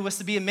responsibility was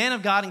to be a man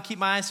of God and keep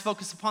my eyes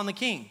focused upon the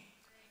King.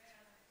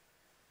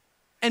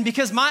 And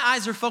because my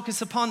eyes are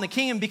focused upon the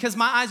King, and because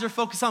my eyes are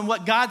focused on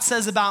what God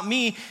says about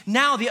me,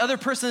 now the other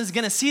person is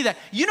going to see that.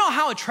 You know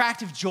how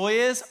attractive joy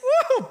is?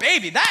 Woo,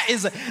 baby,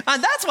 that's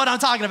what I'm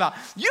talking about.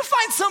 You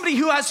find somebody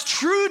who has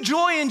true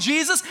joy in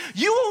Jesus,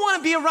 you will want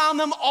to be around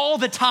them all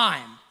the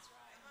time.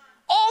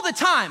 All the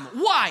time.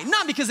 Why?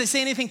 Not because they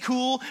say anything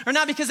cool, or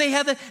not because they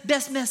have the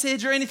best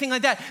message or anything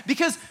like that.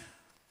 Because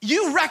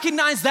you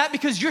recognize that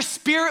because your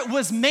spirit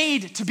was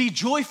made to be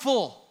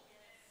joyful.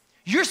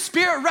 Your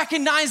spirit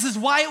recognizes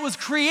why it was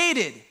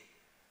created.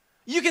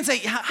 You can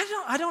say,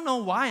 I don't know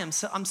why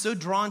I'm so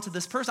drawn to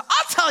this person.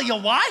 I'll tell you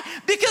why.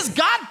 Because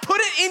God put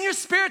it in your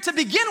spirit to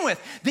begin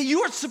with, that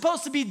you are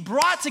supposed to be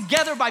brought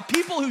together by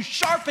people who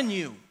sharpen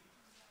you.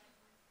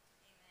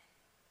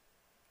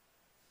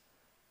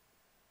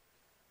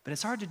 But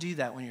it's hard to do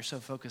that when you're so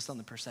focused on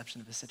the perception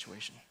of a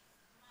situation.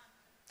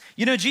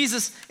 You know,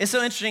 Jesus is so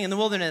interesting in the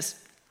wilderness.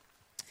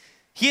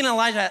 He and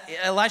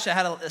Elisha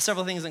had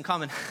several things in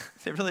common.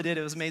 They really did.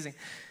 It was amazing.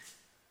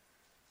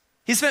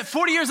 He spent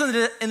 40 years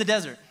in the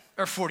desert.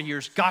 Or 40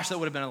 years. Gosh, that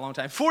would have been a long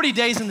time. 40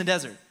 days in the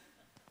desert.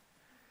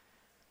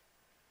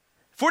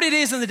 40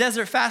 days in the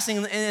desert fasting.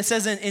 And it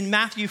says in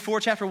Matthew 4,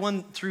 chapter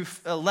 1 through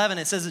 11,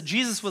 it says that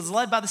Jesus was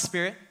led by the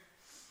Spirit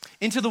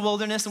into the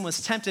wilderness and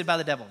was tempted by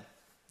the devil.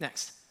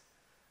 Next.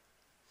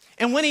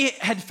 And when he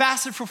had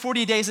fasted for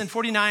 40 days and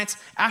 40 nights,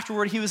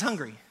 afterward he was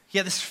hungry. He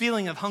had this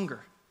feeling of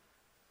hunger.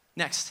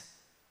 Next.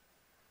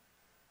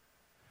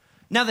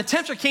 Now the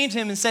tempter came to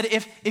him and said,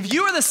 if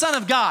you are the Son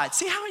of God,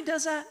 see how he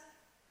does that?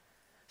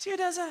 See how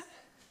he does that?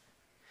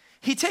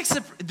 He takes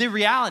the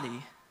reality,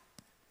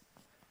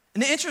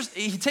 and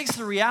he takes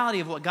the reality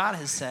of what God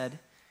has said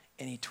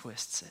and he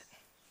twists it.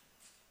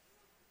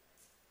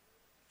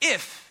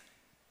 If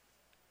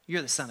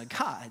you're the Son of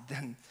God,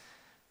 then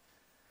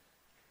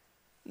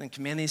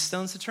command these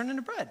stones to turn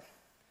into bread.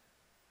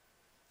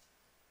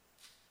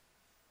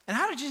 And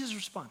how did Jesus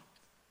respond?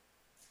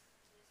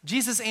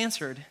 Jesus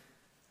answered,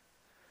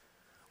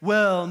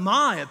 well,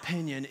 my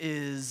opinion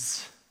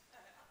is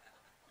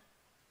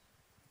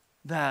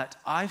that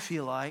I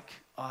feel like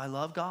I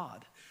love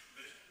God.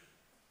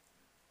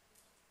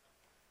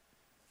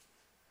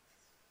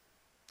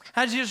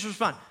 How did Jesus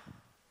respond?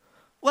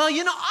 Well,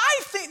 I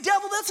think,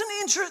 devil,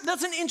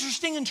 that's an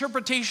interesting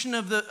interpretation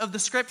of the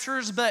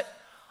scriptures, but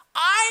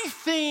I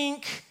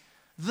think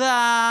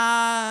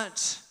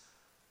that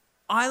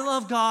I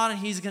love God and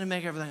he's going to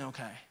make everything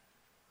okay.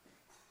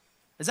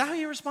 Is that how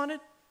you responded?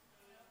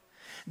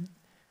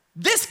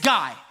 This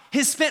guy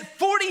has spent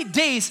 40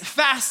 days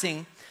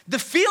fasting. The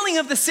feeling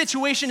of the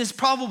situation is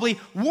probably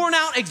worn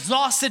out,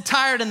 exhausted,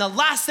 tired, and the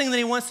last thing that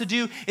he wants to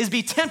do is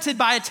be tempted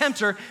by a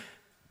tempter.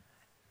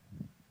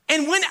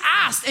 And when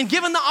asked and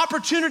given the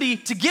opportunity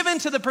to give in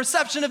to the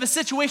perception of a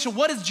situation,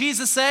 what does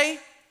Jesus say?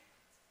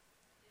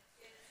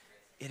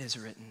 It is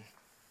written.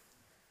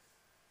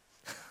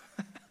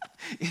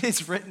 It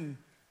is written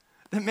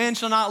that man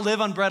shall not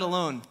live on bread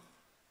alone,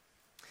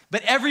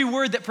 but every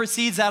word that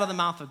proceeds out of the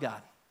mouth of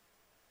God.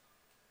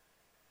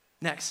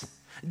 Next,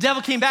 the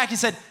devil came back, he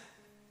said,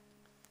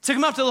 took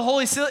him up to the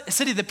holy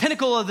city, the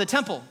pinnacle of the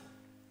temple.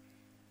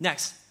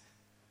 Next.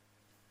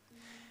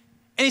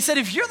 And he said,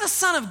 if you're the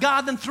Son of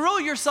God, then throw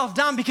yourself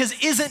down because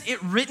isn't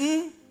it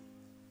written?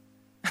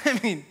 I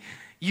mean,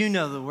 you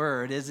know the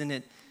word, isn't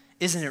it?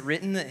 Isn't it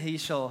written that he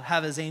shall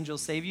have his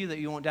angels save you, that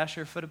you won't dash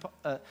your foot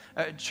upon,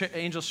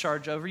 angels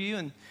charge over you,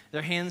 and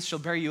their hands shall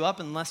bear you up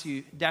unless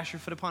you dash your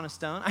foot upon a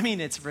stone? I mean,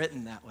 it's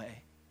written that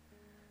way.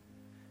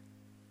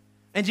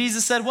 And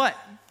Jesus said what?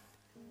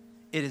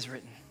 It is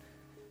written.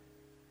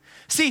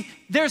 See,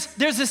 there's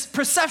this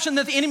perception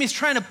that the enemy is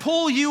trying to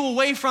pull you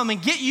away from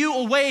and get you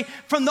away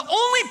from the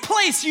only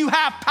place you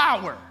have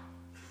power,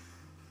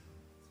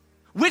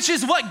 which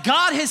is what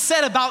God has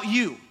said about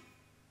you.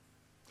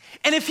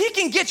 And if he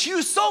can get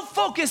you so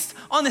focused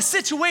on the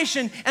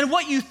situation and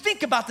what you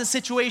think about the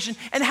situation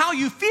and how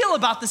you feel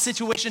about the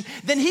situation,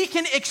 then he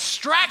can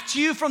extract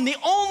you from the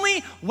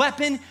only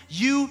weapon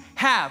you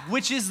have,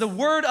 which is the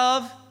word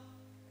of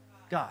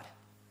God.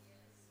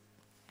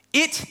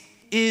 It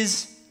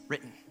is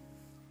written.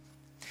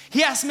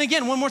 He asked him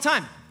again one more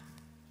time.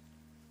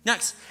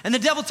 Next. And the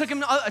devil took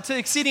him to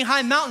exceeding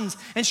high mountains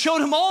and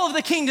showed him all of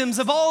the kingdoms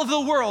of all of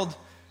the world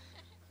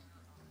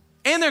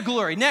and their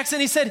glory. Next.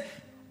 And he said,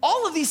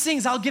 all of these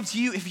things I'll give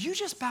to you if you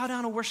just bow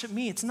down and worship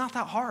me. It's not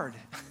that hard.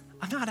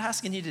 I'm not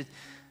asking you to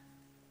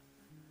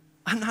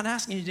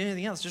do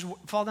anything else. Just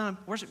fall down and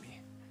worship me.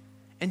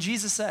 And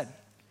Jesus said,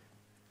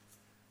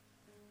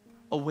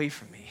 away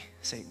from me,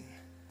 Satan,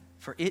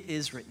 for it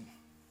is written,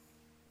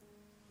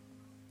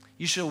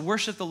 you shall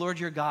worship the Lord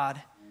your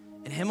God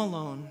and him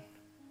alone,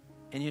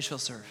 and you shall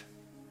serve.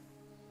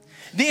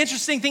 The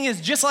interesting thing is,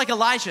 just like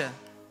Elijah,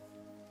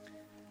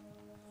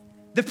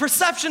 the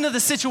perception of the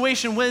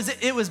situation was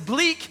it was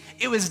bleak,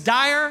 it was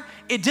dire,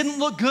 it didn't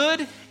look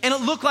good, and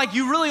it looked like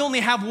you really only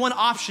have one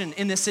option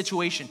in this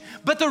situation.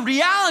 But the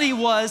reality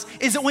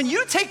is that when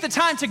you take the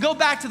time to go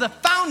back to the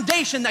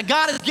foundation that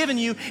God has given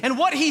you and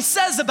what he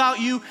says about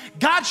you,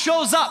 God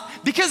shows up.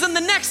 Because in the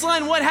next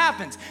line, what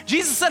happens?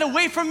 Jesus said,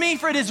 away from me,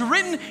 for it is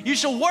written, you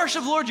shall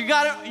worship the Lord your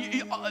God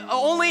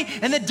only,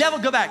 and the devil,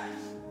 go back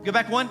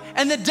one,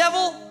 and the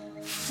devil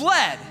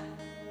fled.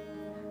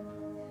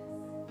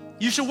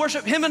 You should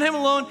worship him and him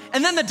alone.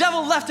 And then the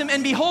devil left him,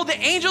 and behold, the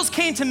angels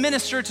came to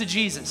minister to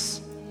Jesus.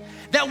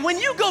 That when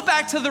you go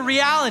back to the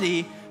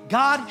reality,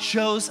 God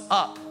shows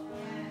up.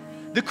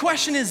 The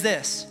question is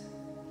this.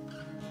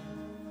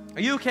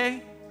 Are you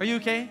okay? Are you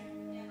okay?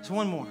 There's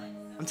one more.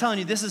 I'm telling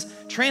you, this is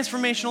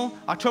transformational.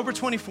 October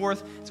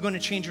 24th, it's going to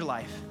change your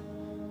life.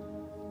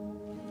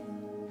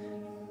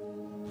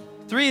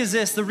 3 is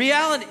this. The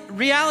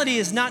reality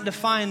is not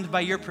defined by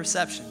your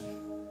perception.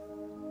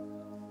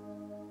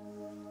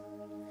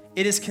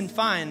 It is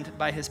confined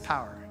by his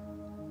power.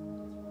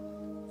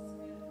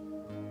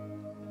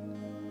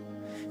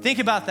 Think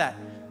about that.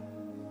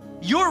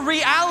 Your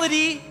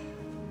reality,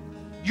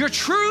 your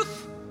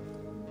truth,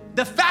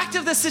 the fact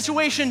of the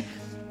situation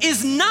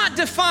is not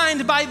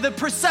defined by the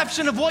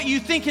perception of what you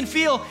think and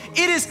feel.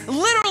 It is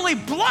literally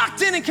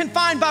blocked in and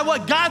confined by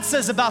what God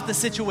says about the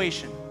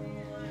situation.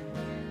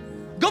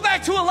 Go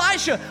back to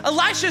Elisha.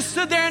 Elisha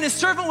stood there and his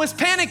servant was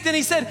panicked, and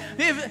he said,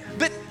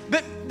 but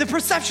the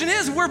perception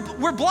is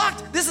we're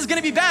blocked. This is going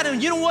to be bad.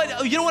 And you know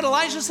what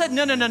Elijah said?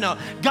 No.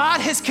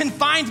 God has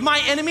confined my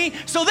enemy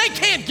so they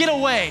can't get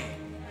away.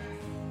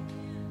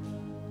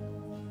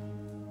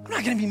 I'm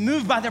not going to be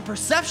moved by their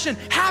perception.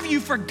 Have you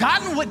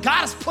forgotten what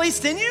God has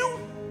placed in you?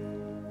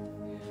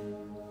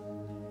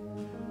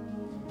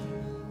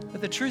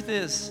 But the truth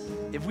is,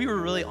 if we were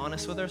really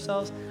honest with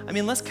ourselves, I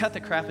mean, let's cut the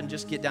crap and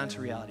just get down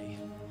to reality.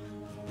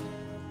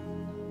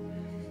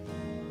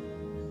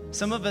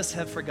 Some of us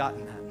have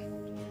forgotten that.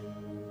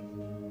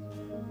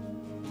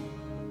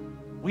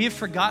 We have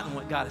forgotten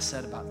what God has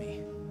said about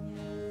me.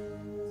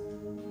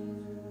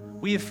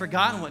 We have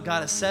forgotten what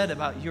God has said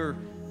about your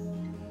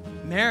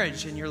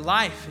marriage and your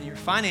life and your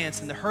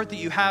finance and the hurt that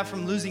you have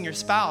from losing your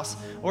spouse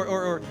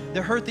or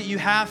the hurt that you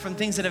have from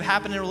things that have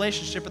happened in a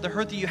relationship or the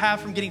hurt that you have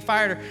from getting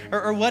fired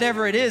or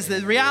whatever it is.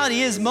 The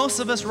reality is most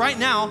of us right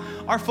now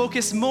are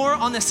focused more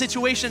on the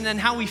situation and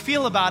how we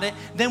feel about it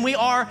than we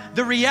are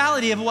the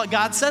reality of what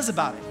God says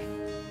about it.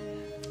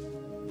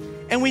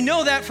 And we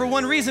know that for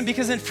one reason,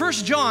 because in 1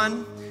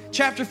 John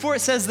chapter 4,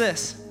 it says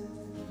this.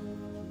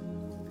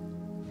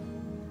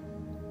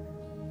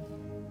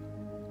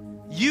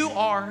 You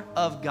are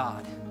of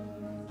God,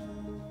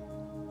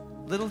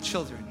 little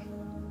children,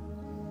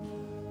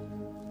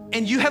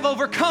 and you have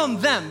overcome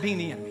them, being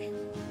the enemy.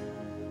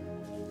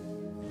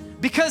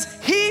 Because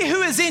he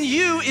who is in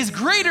you is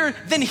greater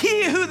than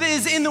he who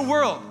is in the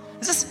world.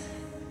 It's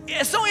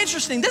so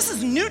interesting. This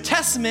is New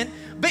Testament,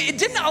 but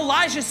didn't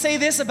Elijah say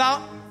this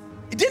about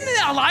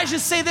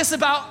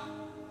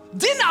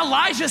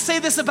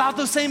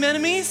those same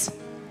enemies?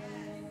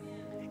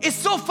 It's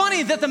so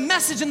funny that the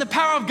message and the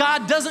power of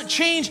God doesn't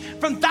change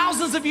from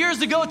thousands of years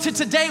ago to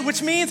today,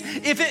 which means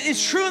if it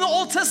is true in the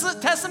Old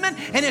Testament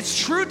and it's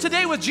true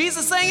today with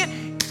Jesus saying it,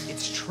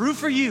 it's true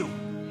for you.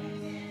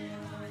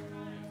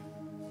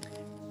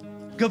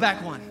 Go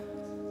back one.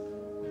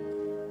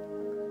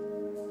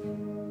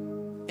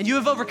 And you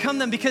have overcome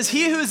them because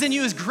he who is in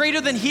you is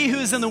greater than he who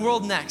is in the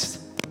world next.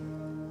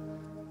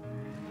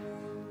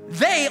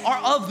 They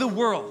are of the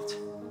world.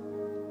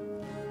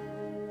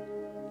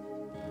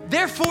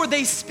 Therefore,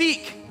 they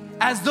speak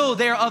as though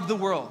they are of the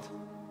world.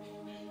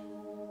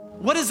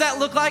 What does that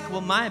look like?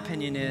 Well, my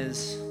opinion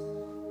is,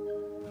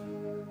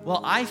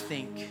 I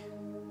think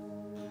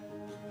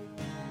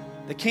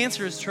the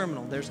cancer is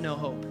terminal. There's no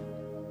hope.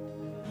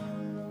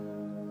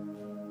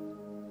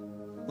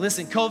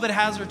 Listen, COVID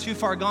has her too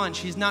far gone.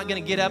 She's not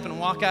going to get up and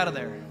walk out of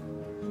there.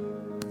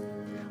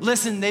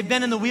 Listen, they've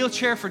been in the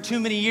wheelchair for too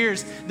many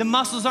years. The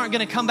muscles aren't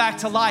going to come back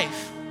to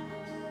life.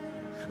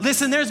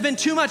 Listen, there's been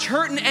too much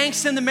hurt and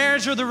angst in the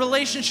marriage or the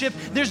relationship.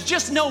 There's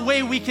just no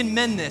way we can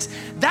mend this.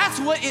 That's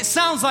what it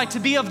sounds like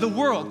to be of the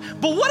world.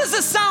 But what does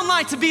it sound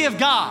like to be of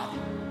God?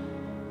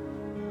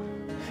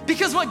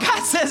 Because what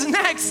God says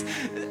next,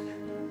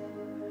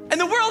 and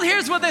the world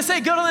hears what they say,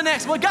 go to the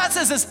next. What God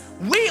says is,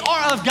 we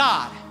are of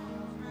God.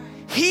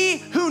 He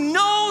who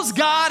knows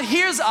God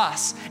hears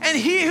us, and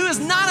he who is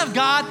not of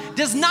God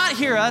does not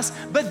hear us.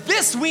 But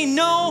this we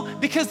know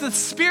because the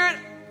Spirit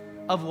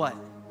of what?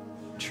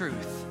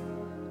 Truth.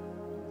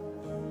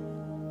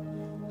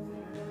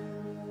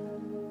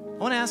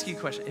 I want to ask you a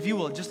question. If you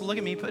will, just look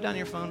at me, put down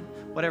your phone,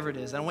 whatever it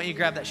is. I want you to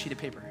grab that sheet of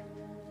paper.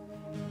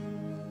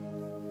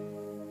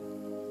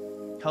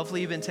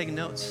 Hopefully you've been taking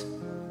notes.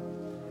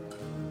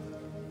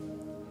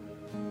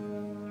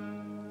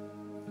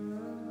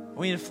 I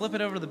want you to flip it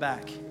over to the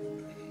back.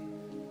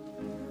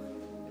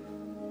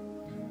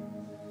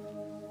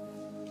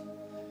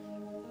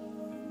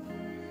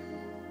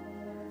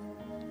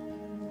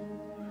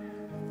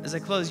 As I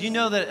close, you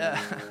know that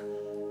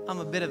I'm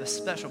a bit of a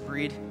special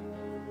breed.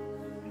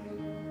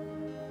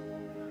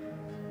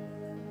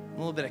 I'm a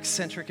little bit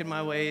eccentric in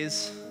my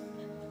ways.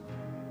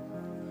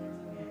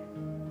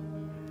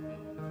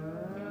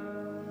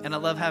 And I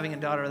love having a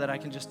daughter that I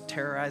can just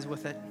terrorize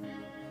with it.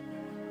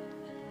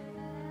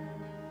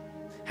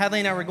 Hadley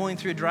and I were going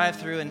through a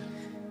drive-through, and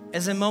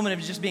as a moment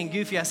of just being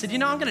goofy, I said,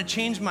 I'm going to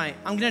change my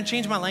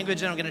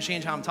language, and I'm going to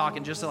change how I'm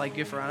talking just to like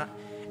goof around.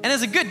 And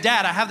as a good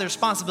dad, I have the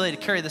responsibility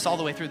to carry this all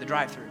the way through the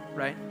drive-through,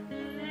 right?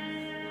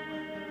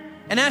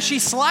 And as she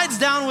slides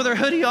down with her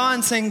hoodie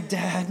on saying,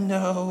 Dad,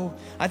 no.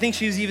 I think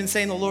she was even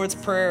saying the Lord's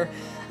Prayer.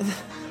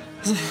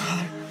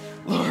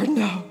 Lord,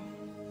 no.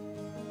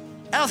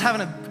 I was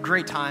having a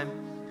great time.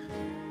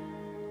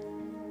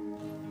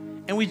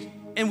 And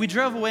we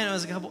drove away, and it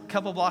was a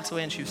couple blocks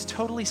away, and she was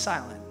totally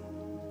silent,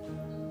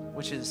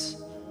 which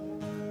is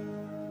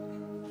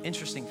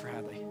interesting for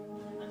Hadley.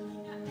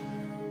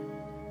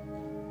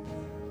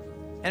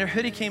 And her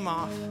hoodie came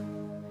off.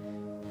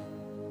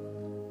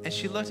 And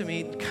she looked at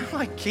me, kind of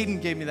like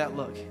Caden gave me that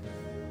look.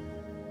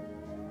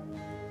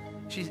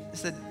 She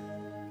said,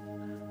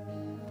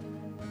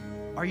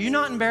 are you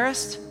not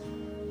embarrassed?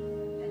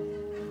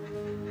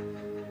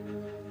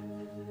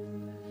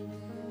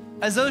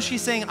 As though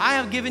she's saying, I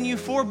have given you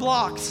 4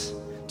 blocks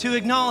to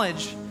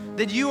acknowledge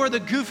that you are the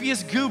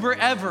goofiest goober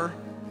ever.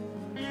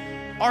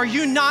 Are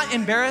you not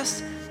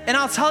embarrassed? And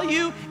I'll tell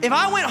you, if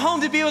I went home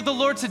to be with the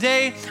Lord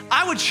today,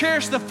 I would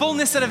cherish the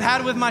fullness that I've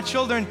had with my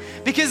children,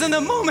 because in the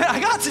moment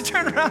I got to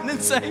turn around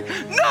and say,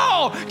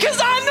 no, because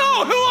I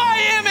know who I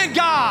am in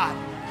God.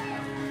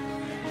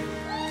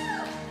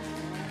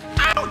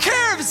 I I don't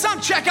care if some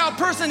checkout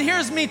person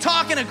hears me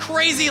talking a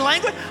crazy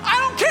language. I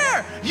don't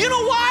care. You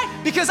know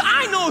why? Because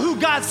I know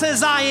who God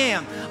says I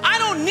am. I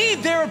don't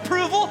need their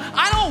approval.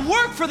 I don't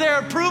work for their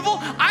approval.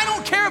 I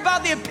don't care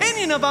about the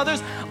opinion of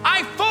others.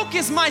 I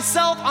focus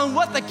myself on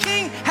what the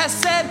King has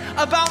said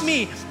about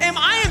me. Am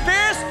I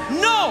embarrassed?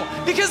 No,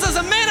 because as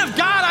a man of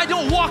God, I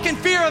don't walk in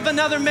fear of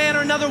another man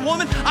or another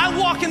woman. I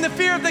walk in the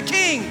fear of the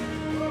King,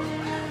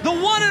 the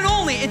one and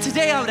only. And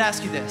today I would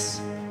ask you this.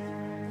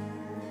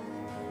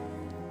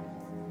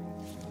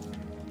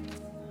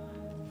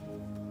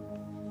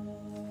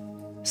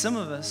 Some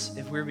of us,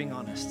 if we're being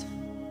honest,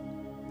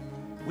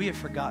 we have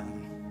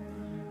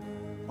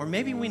forgotten, or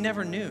maybe we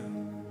never knew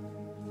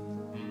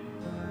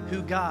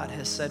who God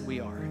has said we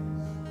are.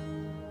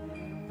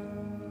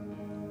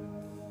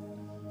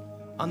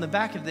 On the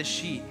back of this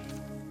sheet,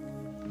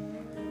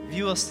 if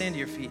you will stand to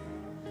your feet.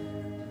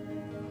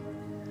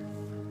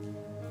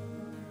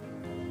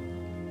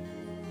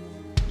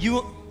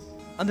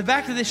 On the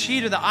back of this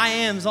sheet are the I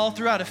ams all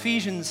throughout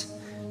Ephesians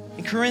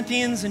and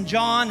Corinthians and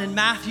John and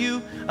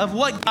Matthew of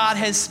what God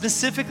has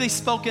specifically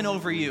spoken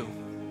over you,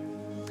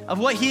 of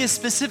what he has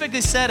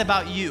specifically said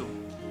about you.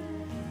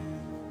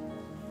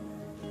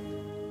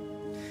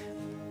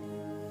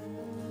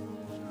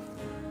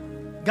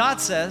 God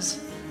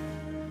says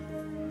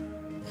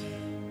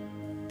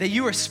that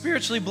you are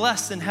spiritually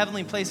blessed in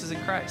heavenly places in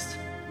Christ.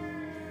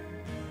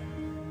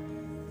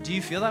 Do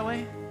you feel that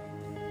way?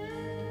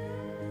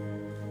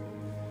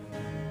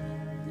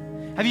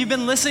 Have you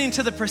been listening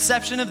to the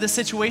perception of the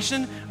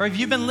situation, or have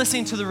you been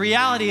listening to the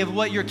reality of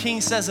what your King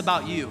says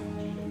about you?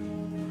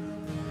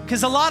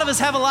 Because a lot of us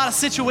have a lot of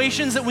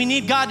situations that we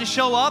need God to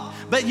show up,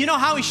 but you know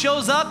how he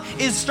shows up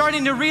is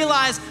starting to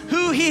realize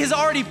who he has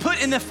already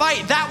put in the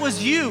fight. That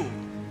was you.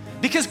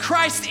 Because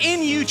Christ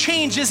in you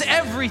changes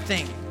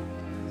everything.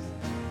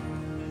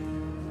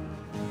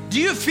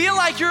 Do you feel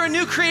like you're a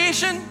new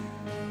creation?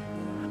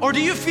 Or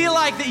do you feel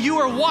like that you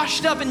are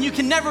washed up and you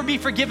can never be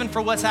forgiven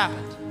for what's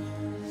happened?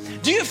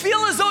 Do you feel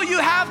as though you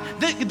have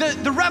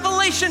the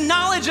revelation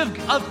knowledge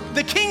of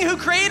the King who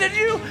created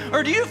you?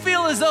 Or do you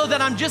feel as though that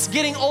I'm just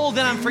getting old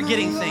and I'm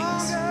forgetting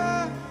things?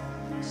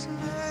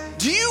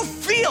 Do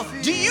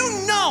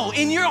you know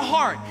in your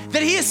heart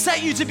that he has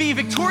set you to be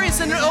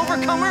victorious and an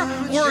overcomer?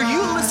 Or are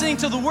you listening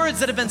to the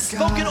words that have been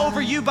spoken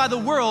over you by the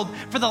world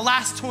for the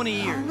last 20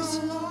 years?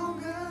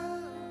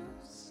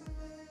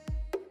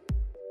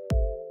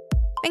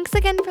 Thanks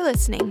again for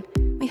listening.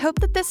 We hope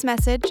that this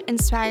message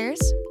inspires,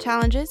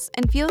 challenges,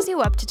 and fuels you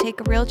up to take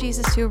a real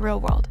Jesus to a real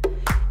world.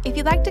 If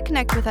you'd like to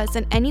connect with us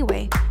in any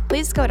way,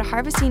 please go to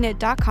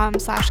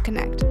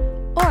harvestina.com/connect.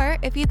 Or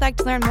if you'd like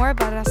to learn more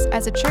about us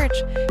as a church,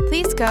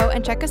 please go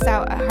and check us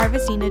out at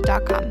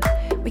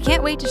harvestina.com. We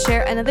can't wait to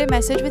share another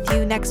message with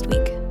you next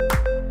week.